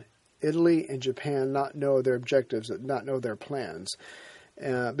Italy and Japan not know their objectives, not know their plans.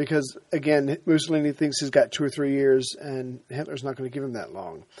 Because, again, Mussolini thinks he's got 2 or 3 years, and Hitler's not going to give him that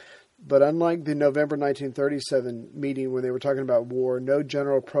long. But unlike the November 1937 meeting when they were talking about war, no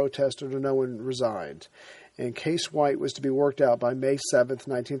general protested or no one resigned. And Case White was to be worked out by May 7th,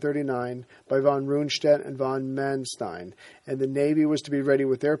 1939, by von Rundstedt and von Manstein, and the Navy was to be ready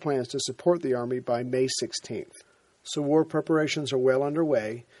with their plans to support the Army by May 16th. So war preparations are well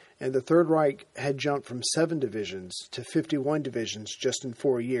underway, and the Third Reich had jumped from 7 divisions to 51 divisions just in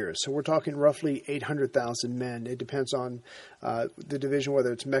 4 years. So we're talking roughly 800,000 men. It depends on the division,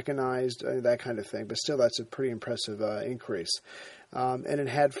 whether it's mechanized, that kind of thing. But still, that's a pretty impressive increase. And it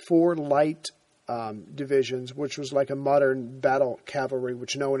had 4 light divisions, which was like a modern battle cavalry,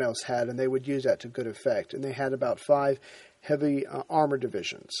 which no one else had, and they would use that to good effect. And they had about 5 heavy armor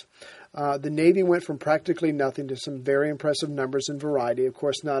divisions. The Navy went from practically nothing to some very impressive numbers and variety. Of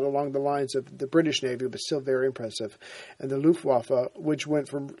course, not along the lines of the British Navy, but still very impressive. And the Luftwaffe, which went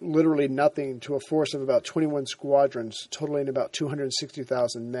from literally nothing to a force of about 21 squadrons, totaling about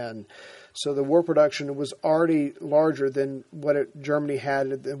 260,000 men. So the war production was already larger than what Germany had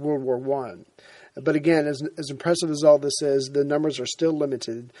in World War I. But again, as impressive as all this is, the numbers are still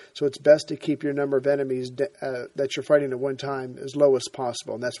limited, so it's best to keep your number of enemies that you're fighting at one time as low as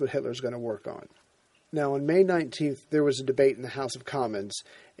possible, and that's what Hitler's going to work on. Now, on May 19th, there was a debate in the House of Commons,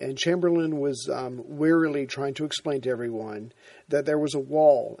 and Chamberlain was wearily trying to explain to everyone that there was a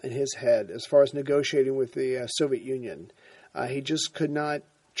wall in his head as far as negotiating with the Soviet Union. He just could not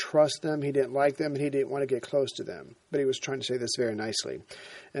trust them, he didn't like them, and he didn't want to get close to them. But he was trying to say this very nicely.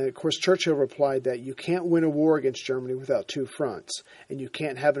 And of course, Churchill replied that you can't win a war against Germany without 2 fronts, and you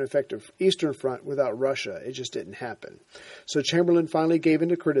can't have an effective Eastern Front without Russia. It just didn't happen. So Chamberlain finally gave in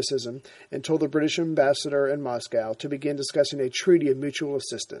to criticism and told the British ambassador in Moscow to begin discussing a treaty of mutual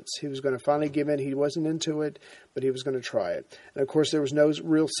assistance. He was going to finally give in. He wasn't into it, but he was going to try it. And of course, there was no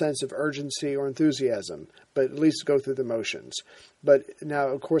real sense of urgency or enthusiasm, but at least go through the motions. But now,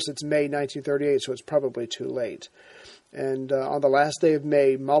 of course, it's May 1938, so it's probably too late. And on the last day of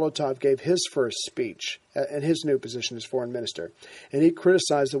May, Molotov gave his first speech in his new position as foreign minister. And he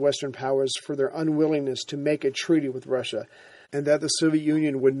criticized the Western powers for their unwillingness to make a treaty with Russia, and that the Soviet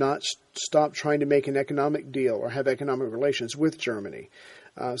Union would not stop trying to make an economic deal or have economic relations with Germany.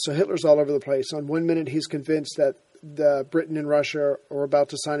 So Hitler's all over the place. On one minute, he's convinced that Britain and Russia are about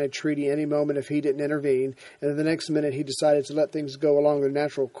to sign a treaty any moment if he didn't intervene. And then the next minute, he decided to let things go along their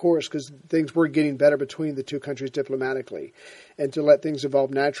natural course because things were getting better between the two countries diplomatically and to let things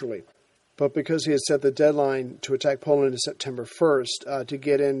evolve naturally. But because he had set the deadline to attack Poland on September 1st to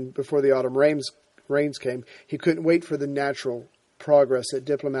get in before the autumn rains came, he couldn't wait for the natural progress that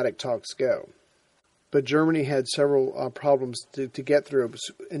diplomatic talks go. But Germany had several problems to get through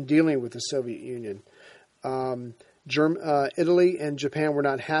in dealing with the Soviet Union. Italy and Japan were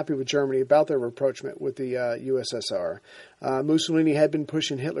not happy with Germany about their rapprochement with the USSR. Mussolini had been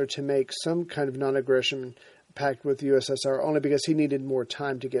pushing Hitler to make some kind of non-aggression pact with the USSR only because he needed more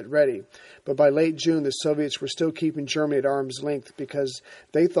time to get ready. But by late June, the Soviets were still keeping Germany at arm's length because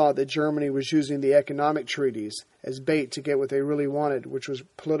they thought that Germany was using the economic treaties as bait to get what they really wanted, which was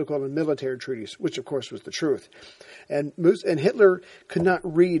political and military treaties, which of course was the truth. And Hitler could not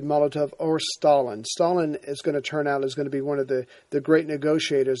read Molotov or Stalin. Stalin is going to turn out as going to be one of the great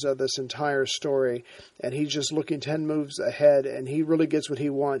negotiators of this entire story, and he's just looking 10 moves ahead, and he really gets what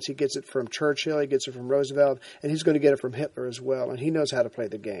he wants. He gets it from Churchill, he gets it from Roosevelt, and he's going to get it from Hitler as well, and he knows how to play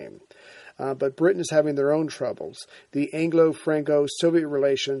the game. But Britain is having their own troubles. The Anglo-Franco-Soviet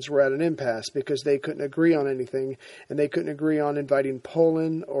relations were at an impasse because they couldn't agree on anything, and they couldn't agree on inviting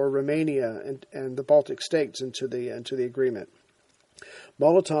Poland or Romania and the Baltic states into the agreement.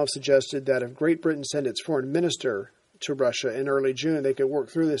 Molotov suggested that if Great Britain sent its foreign minister to Russia in early June, they could work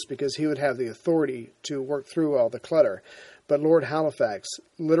through this because he would have the authority to work through all the clutter. But Lord Halifax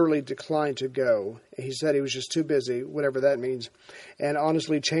literally declined to go. He said he was just too busy, whatever that means. And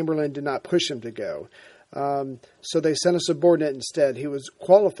honestly, Chamberlain did not push him to go. So they sent a subordinate instead. He was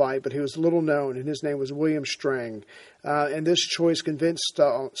qualified, but he was little known, and his name was William Strang. And this choice convinced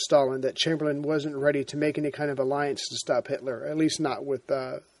Stalin that Chamberlain wasn't ready to make any kind of alliance to stop Hitler, at least not with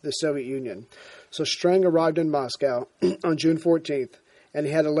the Soviet Union. So Strang arrived in Moscow on June 14th. And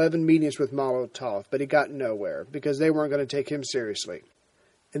he had 11 meetings with Molotov, but he got nowhere because they weren't going to take him seriously.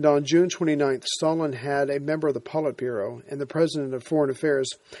 And on June 29th, Stalin had a member of the Politburo and the President of Foreign Affairs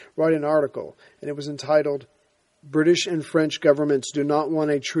write an article, and it was entitled, "British and French governments do not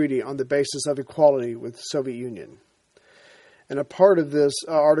want a treaty on the basis of equality with the Soviet Union." And a part of this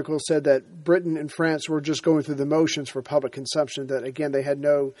article said that Britain and France were just going through the motions for public consumption, that, again, they had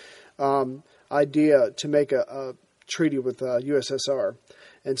no idea to make a treaty with USSR.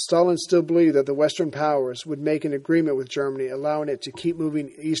 And Stalin still believed that the Western powers would make an agreement with Germany, allowing it to keep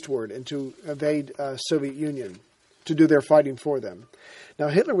moving eastward and to evade Soviet Union, to do their fighting for them. Now,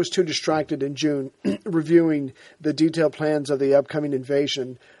 Hitler was too distracted in June reviewing the detailed plans of the upcoming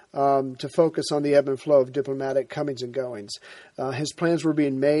invasion to focus on the ebb and flow of diplomatic comings and goings. His plans were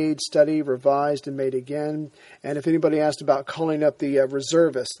being made, studied, revised, and made again. And if anybody asked about calling up the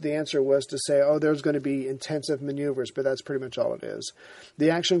reservists, the answer was to say, there's going to be intensive maneuvers, but that's pretty much all it is. The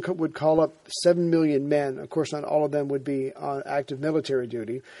action would call up 7 million men. Of course, not all of them would be on active military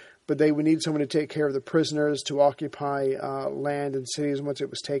duty, but they would need someone to take care of the prisoners, to occupy land and cities once it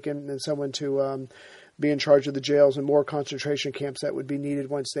was taken, and someone to be in charge of the jails and more concentration camps that would be needed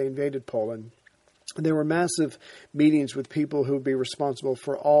once they invaded Poland. And there were massive meetings with people who would be responsible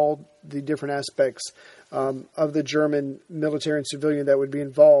for all the different aspects of the German military and civilian that would be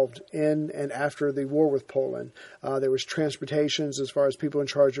involved in and after the war with Poland. There was transportations as far as people in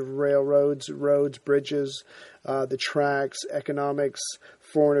charge of railroads, roads, bridges, the tracks, economics,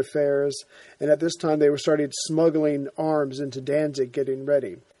 foreign affairs. And at this time, they were starting smuggling arms into Danzig, getting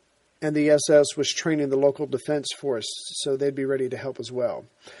ready. And the SS was training the local defense force, so they'd be ready to help as well.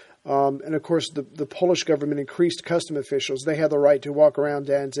 And of course, the Polish government increased custom officials. They had the right to walk around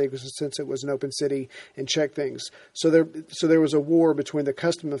Danzig since it was an open city and check things. So there was a war between the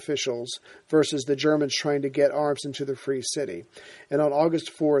custom officials versus the Germans trying to get arms into the free city. And on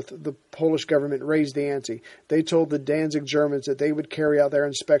August 4th, the Polish government raised the ante. They told the Danzig Germans that they would carry out their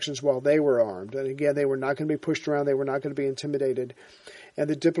inspections while they were armed. And again, they were not going to be pushed around. They were not going to be intimidated. And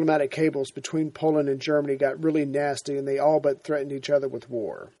the diplomatic cables between Poland and Germany got really nasty, and they all but threatened each other with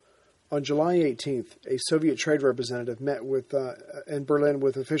war. On July 18th, a Soviet trade representative met in Berlin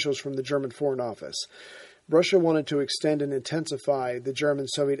with officials from the German Foreign Office. Russia wanted to extend and intensify the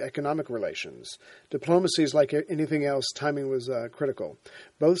German-Soviet economic relations. Diplomacy is like anything else, timing was critical.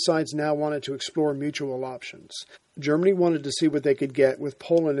 Both sides now wanted to explore mutual options. Germany wanted to see what they could get with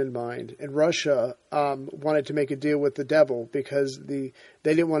Poland in mind, and Russia wanted to make a deal with the devil because they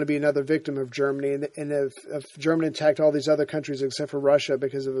didn't want to be another victim of Germany. And if Germany attacked all these other countries except for Russia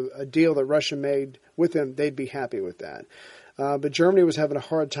because of a deal that Russia made with them, they'd be happy with that. But Germany was having a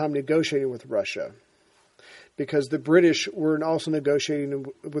hard time negotiating with Russia, because the British were also negotiating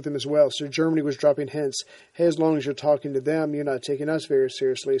with them as well. So Germany was dropping hints, hey, as long as you're talking to them, you're not taking us very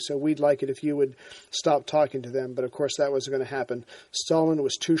seriously, so we'd like it if you would stop talking to them. But of course that wasn't going to happen. Stalin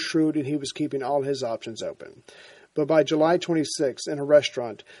was too shrewd, and he was keeping all his options open. But by July 26th, in a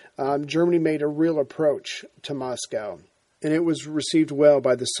restaurant, Germany made a real approach to Moscow. And it was received well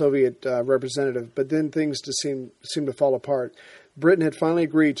by the Soviet representative, but then things just seemed to fall apart. Britain had finally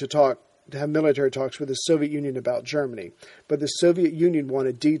agreed to have military talks with the Soviet Union about Germany. But the Soviet Union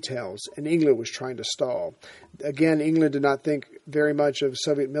wanted details, and England was trying to stall. Again, England did not think very much of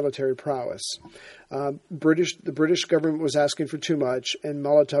Soviet military prowess. The British government was asking for too much, and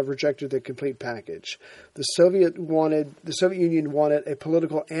Molotov rejected the complete package. The Soviet Union wanted a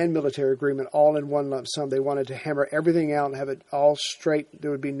political and military agreement all in one lump sum. They wanted to hammer everything out and have it all straight.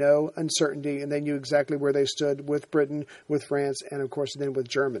 There would be no uncertainty, and they knew exactly where they stood with Britain, with France, and of course then with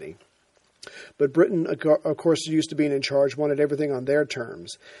Germany. But Britain, of course, used to being in charge, wanted everything on their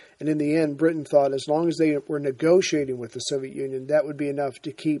terms. And in the end, Britain thought as long as they were negotiating with the Soviet Union, that would be enough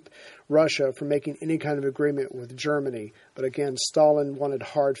to keep Russia from making any kind of agreement with Germany. But again, Stalin wanted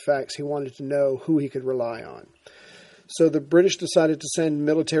hard facts. He wanted to know who he could rely on. So the British decided to send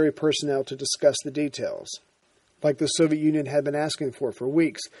military personnel to discuss the details, like the Soviet Union had been asking for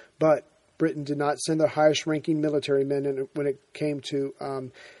weeks. But Britain did not send their highest-ranking military men when it came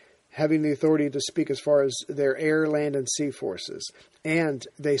to having the authority to speak as far as their air, land, and sea forces. And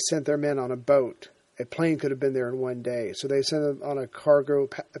they sent their men on a boat. A plane could have been there in one day. So they sent them on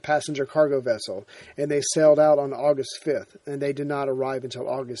a passenger cargo vessel. And they sailed out on August 5th. And they did not arrive until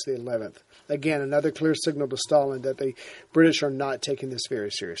August the 11th. Again, another clear signal to Stalin that the British are not taking this very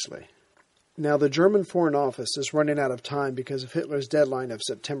seriously. Now, the German Foreign Office is running out of time because of Hitler's deadline of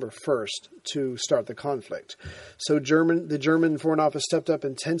September 1st to start the conflict. So the German Foreign Office stepped up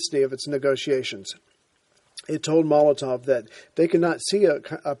intensity of its negotiations. It told Molotov that they could not see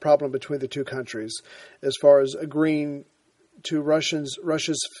a problem between the two countries as far as agreeing to Russia's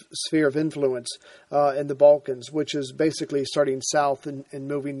sphere of influence in the Balkans, which is basically starting south and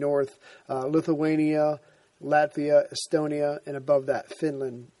moving north, Lithuania, Latvia, Estonia, and above that,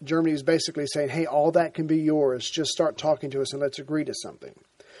 Finland. Germany is basically saying, hey, all that can be yours. Just start talking to us and let's agree to something.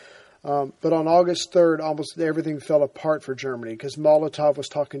 But on August 3rd, almost everything fell apart for Germany because Molotov was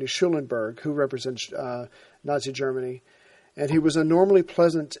talking to Schulenburg, who represents Nazi Germany, and he was normally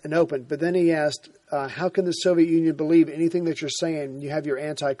pleasant and open. But then he asked, how can the Soviet Union believe anything that you're saying? You have your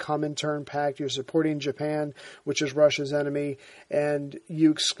anti-Comintern pact, you're supporting Japan, which is Russia's enemy, and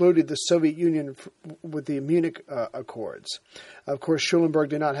you excluded the Soviet Union with the Munich Accords. Of course, Schulenburg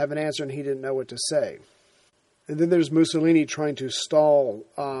did not have an answer, and he didn't know what to say. And then there's Mussolini trying to stall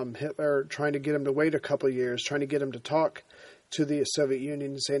Hitler, trying to get him to wait a couple of years, trying to get him to talk to the Soviet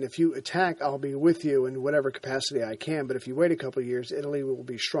Union, saying, if you attack, I'll be with you in whatever capacity I can, but if you wait a couple of years, Italy will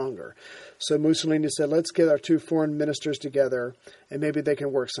be stronger. So Mussolini said, let's get our two foreign ministers together, and maybe they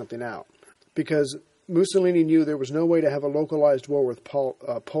can work something out. Because Mussolini knew there was no way to have a localized war with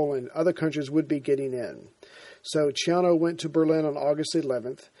Poland. Other countries would be getting in. So Ciano went to Berlin on August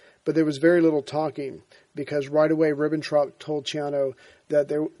 11th, but there was very little talking because right away Ribbentrop told Ciano that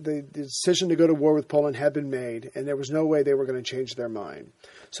the decision to go to war with Poland had been made and there was no way they were going to change their mind.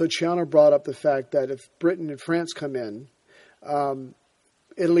 So Ciano brought up the fact that if Britain and France come in,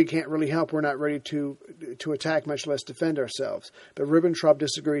 Italy can't really help. We're not ready to attack, much less defend ourselves. But Ribbentrop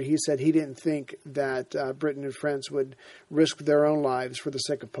disagreed. He said he didn't think that Britain and France would risk their own lives for the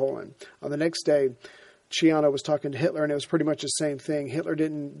sake of Poland. On the next day, Ciano was talking to Hitler, and it was pretty much the same thing. Hitler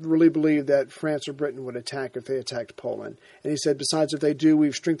didn't really believe that France or Britain would attack if they attacked Poland. And he said, besides, if they do,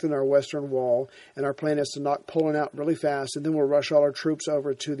 we've strengthened our western wall, and our plan is to knock Poland out really fast, and then we'll rush all our troops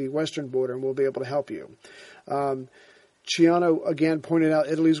over to the western border, and we'll be able to help you. Ciano, again, pointed out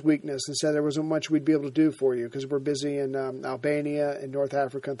Italy's weakness and said there wasn't much we'd be able to do for you because we're busy in Albania and North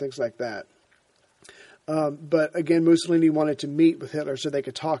Africa and things like that. But again, Mussolini wanted to meet with Hitler so they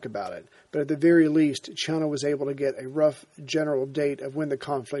could talk about it. But at the very least, Ciano was able to get a rough general date of when the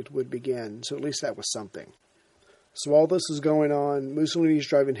conflict would begin. So at least that was something. So all this is going on. Mussolini's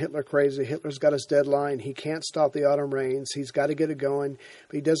driving Hitler crazy. Hitler's got his deadline. He can't stop the autumn rains. He's got to get it going.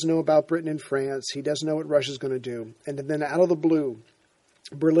 But he doesn't know about Britain and France. He doesn't know what Russia's going to do. And then out of the blue,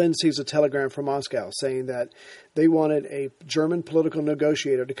 Berlin sees a telegram from Moscow saying that they wanted a German political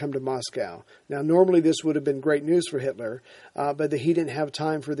negotiator to come to Moscow. Now, normally this would have been great news for Hitler, but he didn't have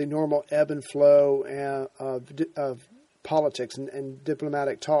time for the normal ebb and flow of politics and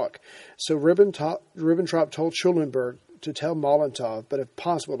diplomatic talk. So Ribbentrop told Schulenburg to tell Molotov, but if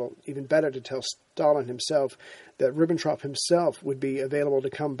possible, even better, to tell Stalin himself, that Ribbentrop himself would be available to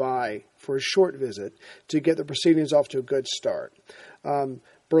come by for a short visit to get the proceedings off to a good start.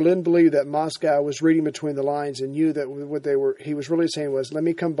 Berlin believed that Moscow was reading between the lines and knew that he was really saying was, let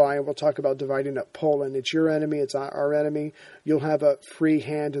me come by and we'll talk about dividing up Poland. It's your enemy, it's our enemy. You'll have a free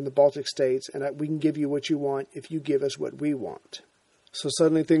hand in the Baltic states, and we can give you what you want if you give us what we want. So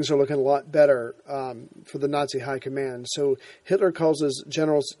suddenly things are looking a lot better for the Nazi high command. So Hitler calls his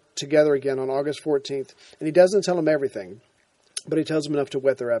generals together again on August 14th, and he doesn't tell them everything, but he tells them enough to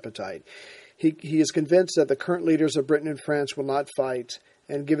whet their appetite. He is convinced that the current leaders of Britain and France will not fight,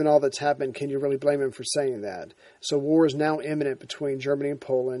 and given all that's happened, can you really blame him for saying that? So war is now imminent between Germany and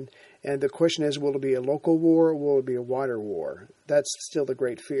Poland, and the question is, will it be a local war or will it be a wider war? That's still the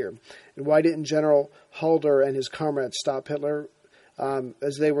great fear. And why didn't General Halder and his comrades stop Hitler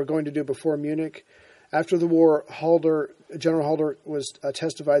as they were going to do before Munich? After the war, General Halder was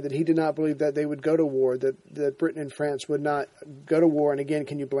testified that he did not believe that they would go to war, that Britain and France would not go to war. And again,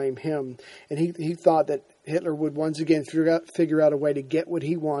 can you blame him? And he thought that Hitler would once again figure out a way to get what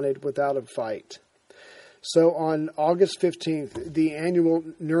he wanted without a fight. So on August 15th, the annual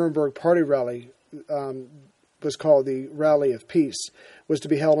Nuremberg Party Rally was called the Rally of Peace, was to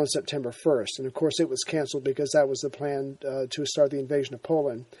be held on September 1st. And of course it was canceled because that was the plan to start the invasion of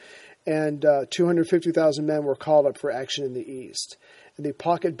Poland. And 250,000 men were called up for action in the east. And the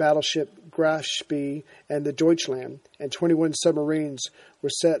pocket battleship Graf-Spee and the Deutschland and 21 submarines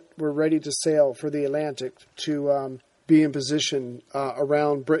were ready to sail for the Atlantic to be in position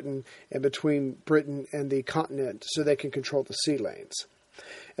around Britain and between Britain and the continent so they can control the sea lanes.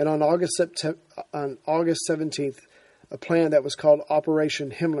 And on August 17th, a plan that was called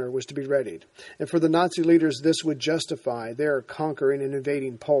Operation Himmler was to be readied. And for the Nazi leaders, this would justify their conquering and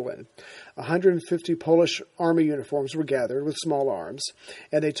invading Poland. 150 Polish army uniforms were gathered with small arms,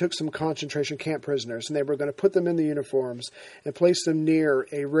 and they took some concentration camp prisoners, and they were going to put them in the uniforms and place them near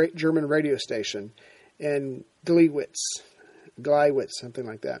a German radio station in Gleiwitz, something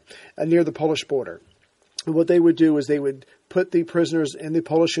like that, near the Polish border. And what they would do is they would put the prisoners in the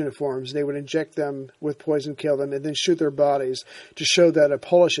Polish uniforms, they would inject them with poison, kill them, and then shoot their bodies to show that a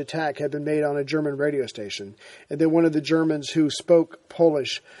Polish attack had been made on a German radio station. And then one of the Germans who spoke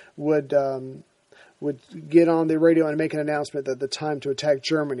Polish would get on the radio and make an announcement that the time to attack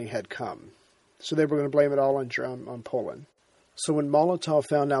Germany had come. So they were going to blame it all on Poland. So when Molotov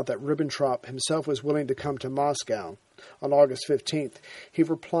found out that Ribbentrop himself was willing to come to Moscow on August 15th, he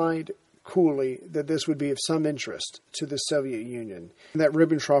replied coolly that this would be of some interest to the Soviet Union, and that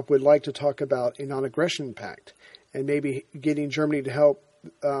Ribbentrop would like to talk about a non-aggression pact and maybe getting Germany to help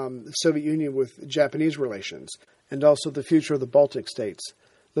the Soviet Union with Japanese relations, and also the future of the Baltic states,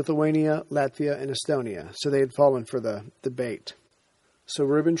 Lithuania, Latvia, and Estonia. So they had fallen for the bait. So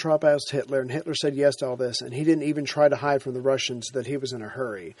Ribbentrop asked Hitler, and Hitler said yes to all this, and he didn't even try to hide from the Russians that he was in a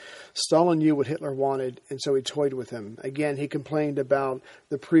hurry. Stalin knew what Hitler wanted, and so he toyed with him. Again, he complained about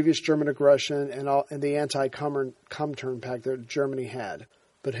the previous German aggression and the anti-Comintern pact that Germany had.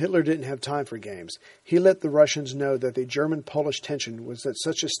 But Hitler didn't have time for games. He let the Russians know that the German-Polish tension was at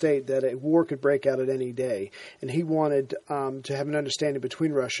such a state that a war could break out at any day, and he wanted to have an understanding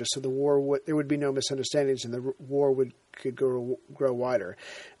between Russia so there would be no misunderstandings and the war could grow wider.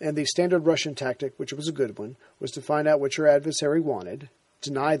 And the standard Russian tactic, which was a good one, was to find out what your adversary wanted,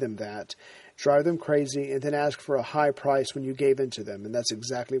 deny them that, drive them crazy, and then ask for a high price when you gave in to them. And that's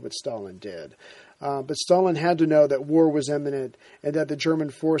exactly what Stalin did. But Stalin had to know that war was imminent and that the German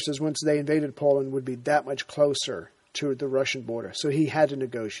forces, once they invaded Poland, would be that much closer to the Russian border. So he had to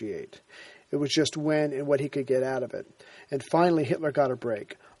negotiate. It was just when and what he could get out of it. And finally, Hitler got a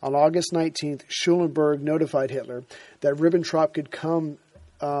break. On August 19th, Schulenburg notified Hitler that Ribbentrop could come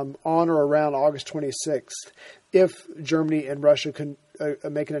on or around August 26th if Germany and Russia could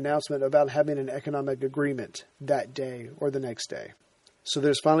make an announcement about having an economic agreement that day or the next day. So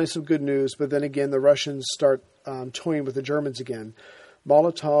there's finally some good news, but then again, the Russians start toying with the Germans again.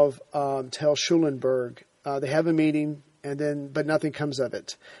 Molotov tells Schulenburg, they have a meeting but nothing comes of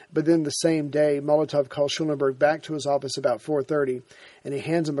it. But then the same day, Molotov calls Schulenburg back to his office about 4:30, and he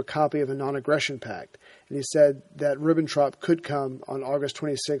hands him a copy of a non-aggression pact. And he said that Ribbentrop could come on August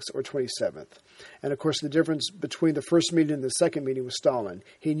 26th or 27th. And, of course, the difference between the first meeting and the second meeting was Stalin.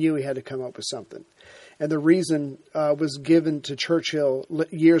 He knew he had to come up with something. And the reason was given to Churchill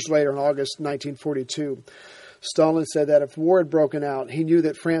years later in August 1942. Stalin said that if war had broken out, he knew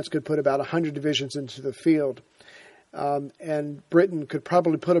that France could put about 100 divisions into the field, and Britain could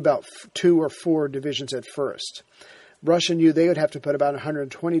probably put about 2 or 4 divisions at first. Russia knew they would have to put about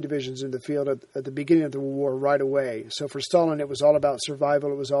 120 divisions in the field at the beginning of the war right away. So for Stalin, it was all about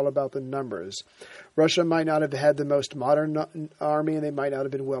survival. It was all about the numbers. Russia might not have had the most modern army, and they might not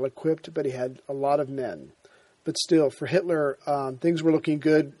have been well equipped, but he had a lot of men. But still, for Hitler, things were looking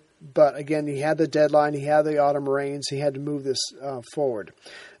good. But again, he had the deadline. He had the autumn rains. He had to move this forward.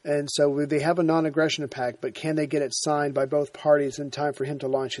 And so they have a non-aggression pact, but can they get it signed by both parties in time for him to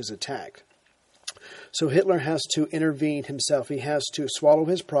launch his attack? So Hitler has to intervene himself. He has to swallow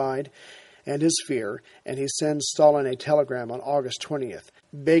his pride and his fear, and he sends Stalin a telegram on August 20th,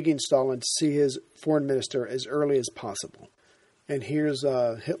 begging Stalin to see his foreign minister as early as possible. And here's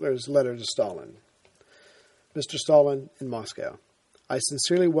Hitler's letter to Stalin. Mr. Stalin, in Moscow. I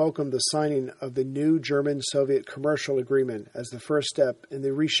sincerely welcome the signing of the new German-Soviet commercial agreement as the first step in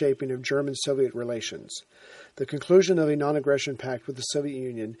the reshaping of German-Soviet relations. The conclusion of a non-aggression pact with the Soviet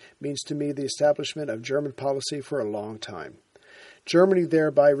Union means to me the establishment of German policy for a long time. Germany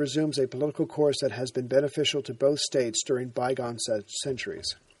thereby resumes a political course that has been beneficial to both states during bygone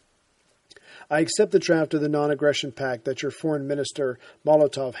centuries. I accept the draft of the non-aggression pact that your foreign minister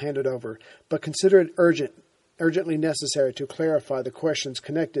Molotov handed over, but consider it urgently necessary to clarify the questions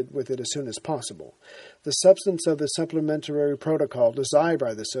connected with it as soon as possible. The substance of the supplementary protocol desired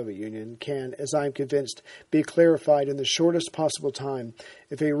by the Soviet Union can, as I am convinced, be clarified in the shortest possible time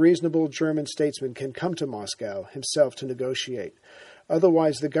if a reasonable German statesman can come to Moscow himself to negotiate.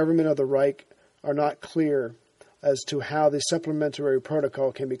 Otherwise, the government of the Reich are not clear as to how the supplementary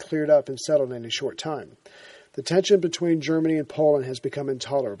protocol can be cleared up and settled in a short time. The tension between Germany and Poland has become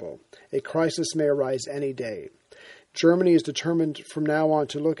intolerable. A crisis may arise any day. Germany is determined from now on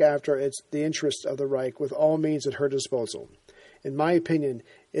to look after the interests of the Reich with all means at her disposal. In my opinion,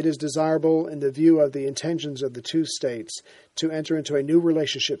 it is desirable, in the view of the intentions of the two states, to enter into a new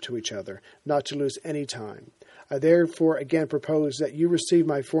relationship to each other, not to lose any time. I therefore again propose that you receive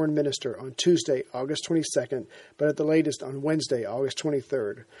my foreign minister on Tuesday, August 22nd, but at the latest on Wednesday, August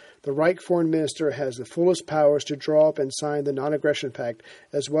 23rd. The Reich foreign minister has the fullest powers to draw up and sign the non-aggression pact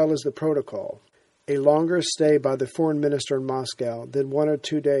as well as the protocol. A longer stay by the foreign minister in Moscow than 1 or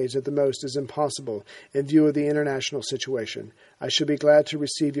 2 days at the most is impossible in view of the international situation. I should be glad to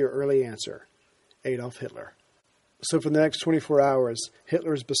receive your early answer. Adolf Hitler. So for the next 24 hours,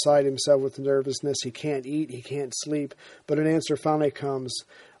 Hitler is beside himself with nervousness. He can't eat, he can't sleep, but an answer finally comes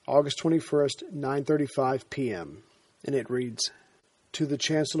August 21st, 9:35 p.m., and it reads, To the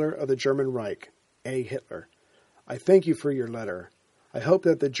Chancellor of the German Reich, A. Hitler, I thank you for your letter. I hope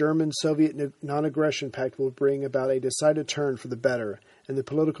that the German-Soviet non-aggression pact will bring about a decided turn for the better in the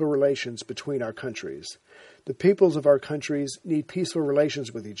political relations between our countries. The peoples of our countries need peaceful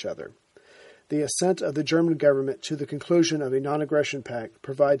relations with each other. The assent of the German government to the conclusion of a non-aggression pact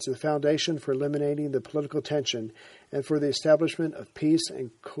provides the foundation for eliminating the political tension and for the establishment of peace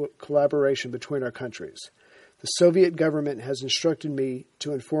and collaboration between our countries. The Soviet government has instructed me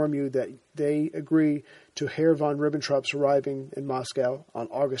to inform you that they agree to Herr von Ribbentrop's arriving in Moscow on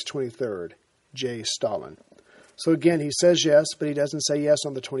August 23rd. J. Stalin. So again, he says yes, but he doesn't say yes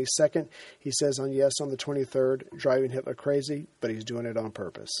on the 22nd. He says yes on the 23rd, driving Hitler crazy, but he's doing it on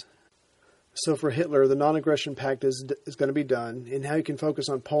purpose. So for Hitler, the non-aggression pact is going to be done, and now he can focus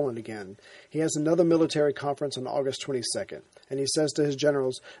on Poland again. He has another military conference on August 22nd, and he says to his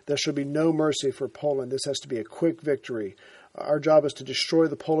generals, there should be no mercy for Poland. This has to be a quick victory. Our job is to destroy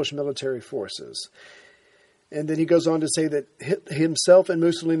the Polish military forces. And then he goes on to say that himself and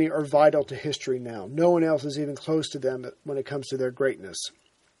Mussolini are vital to history now. No one else is even close to them when it comes to their greatness.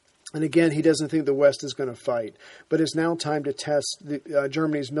 And again, he doesn't think the West is going to fight. But it's now time to test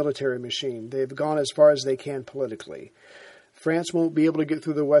Germany's military machine. They've gone as far as they can politically. France won't be able to get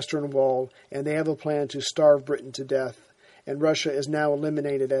through the Western Wall, and they have a plan to starve Britain to death. And Russia is now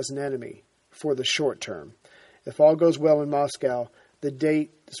eliminated as an enemy for the short term. If all goes well in Moscow, the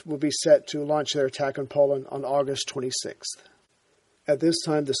date will be set to launch their attack on Poland on August 26th. At this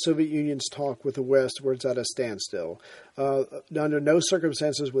time, the Soviet Union's talk with the West was at a standstill. Under no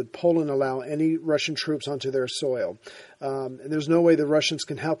circumstances would Poland allow any Russian troops onto their soil. And there's no way the Russians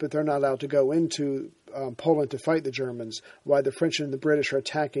can help it. They're not allowed to go into Poland to fight the Germans, while the French and the British are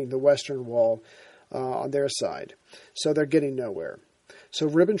attacking the Western Wall on their side. So they're getting nowhere. So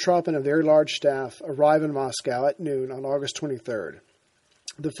Ribbentrop and a very large staff arrive in Moscow at noon on August 23rd.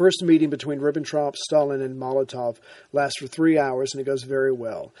 The first meeting between Ribbentrop, Stalin, and Molotov lasts for 3 hours, and it goes very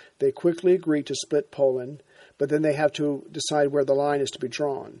well. They quickly agree to split Poland, but then they have to decide where the line is to be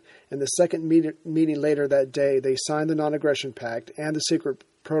drawn. In the second meeting later that day, they sign the Non-Aggression Pact and the secret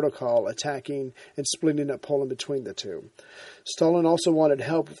protocol attacking and splitting up Poland between the two. Stalin also wanted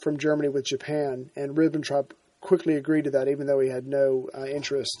help from Germany with Japan, and Ribbentrop quickly agreed to that, even though he had no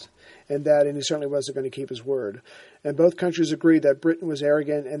interest in that, and he certainly wasn't going to keep his word. And both countries agreed that Britain was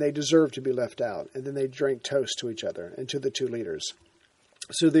arrogant and they deserved to be left out, and then they drank toast to each other and to the two leaders.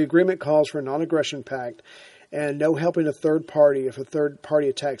 So the agreement calls for a non-aggression pact and no helping a third party if a third party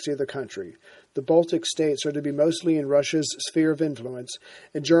attacks either country. The Baltic states are to be mostly in Russia's sphere of influence,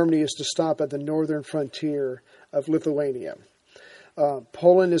 and Germany is to stop at the northern frontier of Lithuania.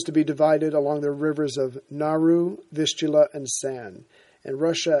 Poland is to be divided along the rivers of Naru, Vistula, and San. And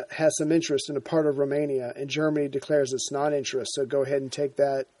Russia has some interest in a part of Romania, and Germany declares its non-interest, so go ahead and take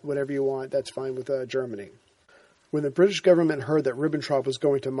that, whatever you want, that's fine with Germany. When the British government heard that Ribbentrop was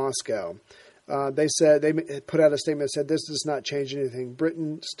going to Moscow, they put out a statement that said, this does not change anything.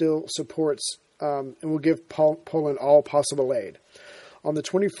 Britain still supports and will give Poland all possible aid. On the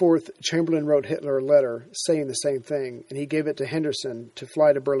 24th, Chamberlain wrote Hitler a letter saying the same thing, and he gave it to Henderson to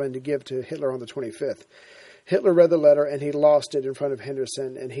fly to Berlin to give to Hitler on the 25th. Hitler read the letter, and he lost it in front of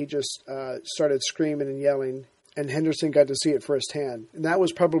Henderson, and he just started screaming and yelling, and Henderson got to see it firsthand. And that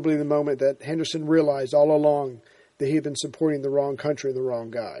was probably the moment that Henderson realized all along that he had been supporting the wrong country and the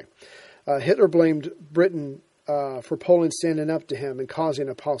wrong guy. Hitler blamed Britain for Poland standing up to him and causing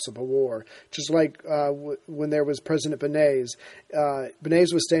a possible war. Just like when there was President Beneš.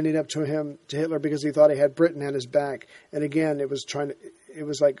 Beneš was standing up to Hitler because he thought he had Britain at his back. And again, it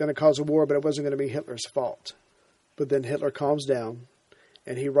was like going to cause a war, but it wasn't going to be Hitler's fault. But then Hitler calms down,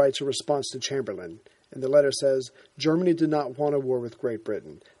 and he writes a response to Chamberlain. And the letter says, Germany did not want a war with Great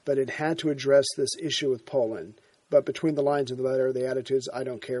Britain, but it had to address this issue with Poland. But between the lines of the letter, the attitude is, I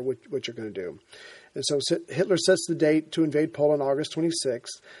don't care what you're going to do. And so Hitler sets the date to invade Poland August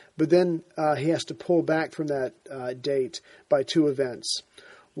 26th, but then he has to pull back from that date by two events.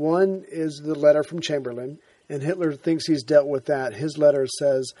 One is the letter from Chamberlain, and Hitler thinks he's dealt with that. His letter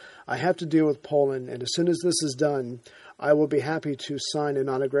says, I have to deal with Poland, and as soon as this is done, I will be happy to sign a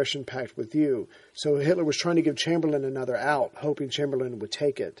non-aggression pact with you. So Hitler was trying to give Chamberlain another out, hoping Chamberlain would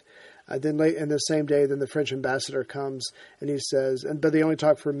take it. Then late in the same day, then the French ambassador comes and he says, but they only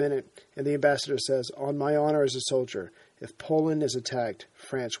talk for a minute, and the ambassador says, on my honor as a soldier, if Poland is attacked,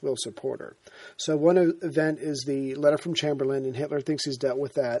 France will support her. So one event is the letter from Chamberlain, and Hitler thinks he's dealt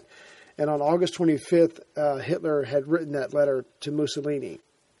with that. And on August 25th, Hitler had written that letter to Mussolini.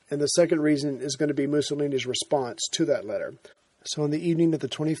 And the second reason is going to be Mussolini's response to that letter. So on the evening of the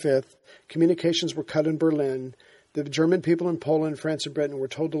 25th, communications were cut in Berlin. The German people in Poland, France, and Britain were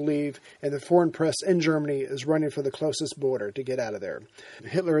told to leave, and the foreign press in Germany is running for the closest border to get out of there.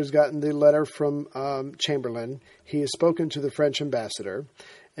 Hitler has gotten the letter from Chamberlain. He has spoken to the French ambassador,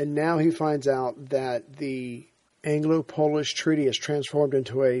 and now he finds out that the Anglo-Polish treaty has transformed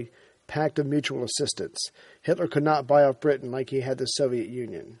into a pact of mutual assistance. Hitler could not buy off Britain like he had the Soviet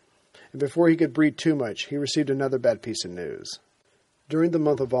Union. And before he could breathe too much, he received another bad piece of news. During the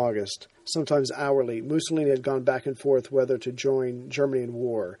month of August, sometimes hourly, Mussolini had gone back and forth whether to join Germany in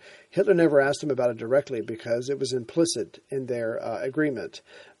war. Hitler never asked him about it directly because it was implicit in their agreement,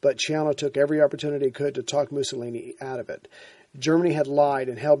 but Ciano took every opportunity he could to talk Mussolini out of it. Germany had lied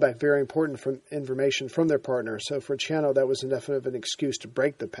and held back very important information from their partner, so for Ciano that was enough of an excuse to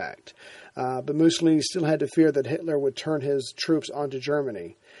break the pact. But Mussolini still had to fear that Hitler would turn his troops onto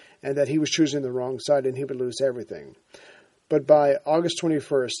Germany and that he was choosing the wrong side and he would lose everything. But by August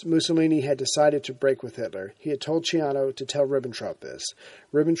 21st, Mussolini had decided to break with Hitler. He had told Ciano to tell Ribbentrop this.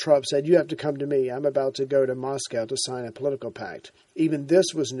 Ribbentrop said, you have to come to me. I'm about to go to Moscow to sign a political pact. Even this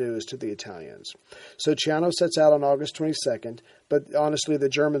was news to the Italians. So Ciano sets out on August 22nd, but honestly, the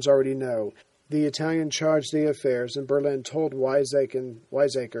Germans already know. The Italian charged the affairs, and Berlin told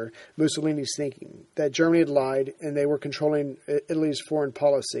Weizsäcker, Mussolini's thinking, that Germany had lied and they were controlling Italy's foreign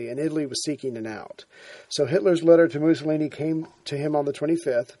policy, and Italy was seeking an out. So Hitler's letter to Mussolini came to him on the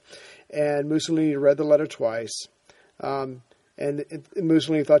 25th, and Mussolini read the letter twice. And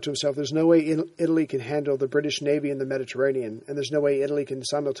Mussolini thought to himself, there's no way Italy can handle the British Navy in the Mediterranean, and there's no way Italy can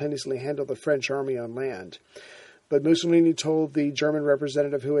simultaneously handle the French army on land. But Mussolini told the German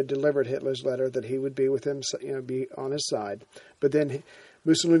representative who had delivered Hitler's letter that he would be with him, be on his side. But then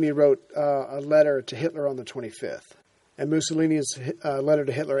Mussolini wrote a letter to Hitler on the 25th. And Mussolini's letter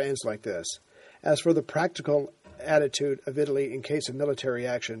to Hitler ends like this. As for the practical attitude of Italy in case of military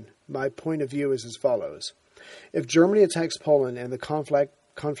action, my point of view is as follows. If Germany attacks Poland and the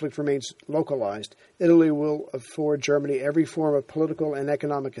conflict remains localized, Italy will afford Germany every form of political and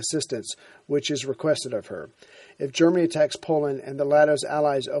economic assistance which is requested of her. If Germany attacks Poland and the latter's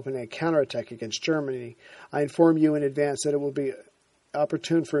allies open a counterattack against Germany, I inform you in advance that it will be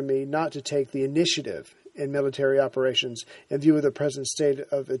opportune for me not to take the initiative in military operations in view of the present state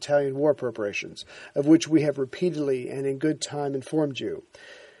of Italian war preparations, of which we have repeatedly and in good time informed you,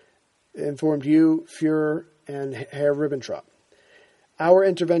 Führer, and Herr Ribbentrop. Our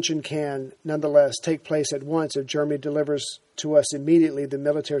intervention can, nonetheless, take place at once if Germany delivers to us immediately the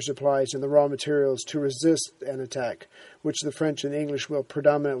military supplies and the raw materials to resist an attack, which the French and English will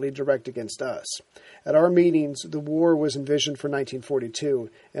predominantly direct against us. At our meetings, the war was envisioned for 1942,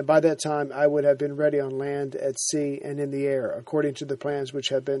 and by that time I would have been ready on land, at sea, and in the air, according to the plans which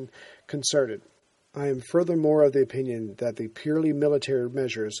have been concerted. I am furthermore of the opinion that the purely military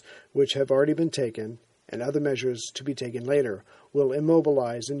measures which have already been taken, and other measures to be taken later, will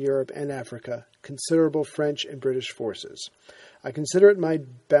immobilize in Europe and Africa considerable French and British forces. I consider it my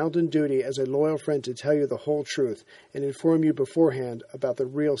bounden duty as a loyal friend to tell you the whole truth and inform you beforehand about the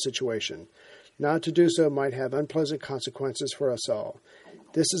real situation. Not to do so might have unpleasant consequences for us all.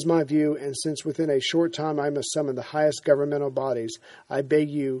 This is my view, and since within a short time I must summon the highest governmental bodies, I beg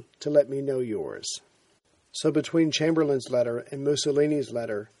you to let me know yours. So between Chamberlain's letter and Mussolini's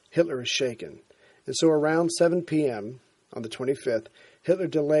letter, Hitler is shaken. And so around 7 p.m. on the 25th, Hitler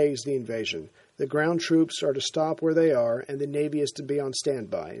delays the invasion. The ground troops are to stop where they are, and the Navy is to be on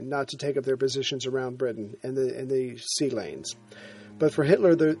standby, and not to take up their positions around Britain and the sea lanes. But for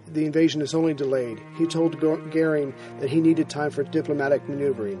Hitler, the invasion is only delayed. He told Goering that he needed time for diplomatic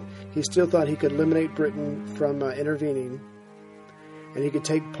maneuvering. He still thought he could eliminate Britain from intervening, and he could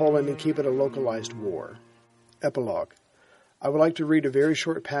take Poland and keep it a localized war. Epilogue. I would like to read a very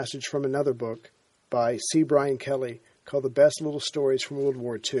short passage from another book by C. Brian Kelly called The Best Little Stories from World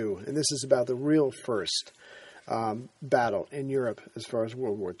War II. And this is about the real first battle in Europe as far as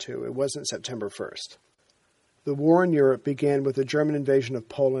World War II. It wasn't September 1st. The war in Europe began with the German invasion of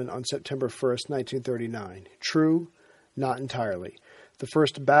Poland on September 1st, 1939. True, not entirely. The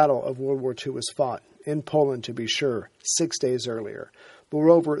first battle of World War II was fought, in Poland to be sure, 6 days earlier.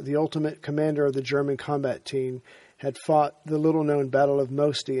 Moreover, the ultimate commander of the German combat team had fought the little-known Battle of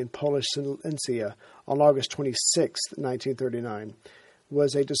Mosty in Polish Silesia on August 26, 1939,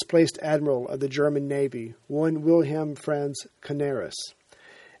 was a displaced admiral of the German Navy, one Wilhelm Franz Canaris.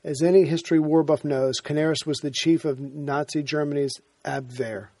 As any history war buff knows, Canaris was the chief of Nazi Germany's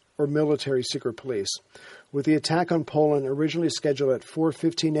Abwehr, or military secret police. With the attack on Poland originally scheduled at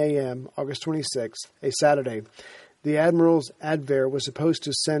 4:15 a.m., August 26, a Saturday, the admiral's Abwehr was supposed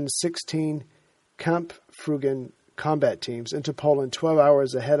to send 16 Kampfflugzeug combat teams into Poland 12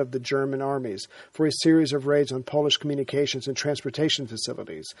 hours ahead of the German armies for a series of raids on Polish communications and transportation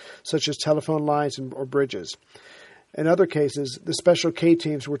facilities, such as telephone lines or bridges. In other cases, the special K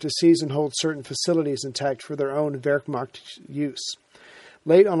teams were to seize and hold certain facilities intact for their own Wehrmacht use.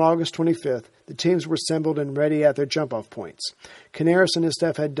 Late on August 25th, the teams were assembled and ready at their jump-off points. Canaris and his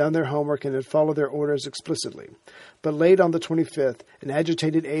staff had done their homework and had followed their orders explicitly. But late on the 25th, an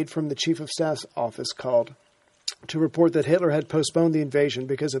agitated aide from the Chief of Staff's office called to report that Hitler had postponed the invasion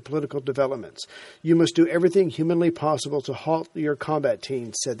because of political developments. "You must do everything humanly possible to halt your combat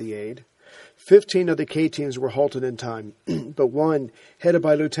teams," said the aide. 15 of the K teams were halted in time, but one, headed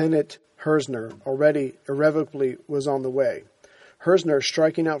by Lieutenant Herzner, already irrevocably was on the way. Herzner,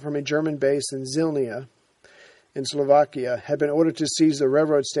 striking out from a German base in Zilnia, in Slovakia, had been ordered to seize the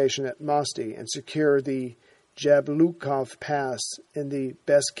railroad station at Mosty and secure the Jablukov Pass in the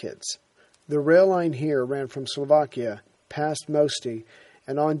Beskids. The rail line here ran from Slovakia, past Mosty,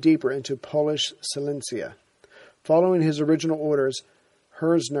 and on deeper into Polish Silesia. Following his original orders,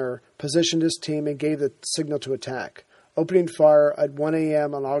 Herzner positioned his team and gave the signal to attack. Opening fire at 1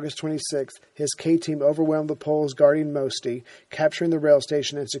 a.m. on August 26th, his K-team overwhelmed the Poles guarding Mosty, capturing the rail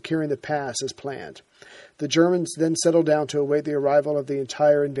station and securing the pass as planned. The Germans then settled down to await the arrival of the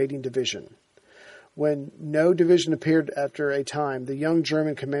entire invading division. When no division appeared after a time, the young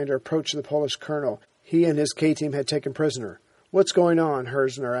German commander approached the Polish colonel he and his K-team had taken prisoner. "What's going on?"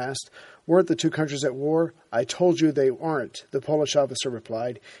 Herzner asked. "Weren't the two countries at war?" "I told you they aren't," the Polish officer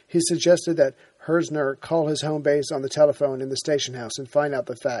replied. He suggested that Herzner call his home base on the telephone in the station house and find out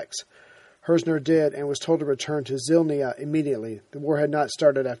the facts. Herzner did and was told to return to Zilnia immediately. The war had not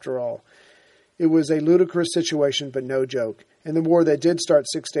started after all. It was a ludicrous situation, but no joke. In the war that did start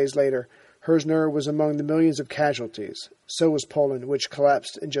 6 days later, Hersner was among the millions of casualties. So was Poland, which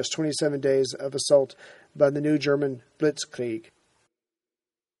collapsed in just 27 days of assault by the new German Blitzkrieg.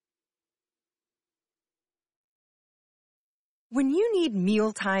 When you need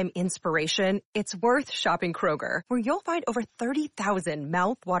mealtime inspiration, it's worth shopping Kroger, where you'll find over 30,000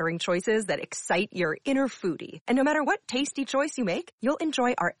 mouth-watering choices that excite your inner foodie. And no matter what tasty choice you make, you'll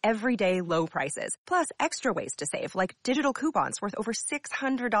enjoy our everyday low prices, plus extra ways to save, like digital coupons worth over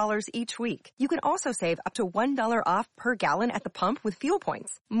 $600 each week. You can also save up to $1 off per gallon at the pump with fuel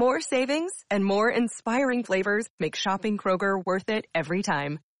points. More savings and more inspiring flavors make shopping Kroger worth it every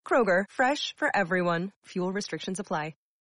time. Kroger, fresh for everyone. Fuel restrictions apply.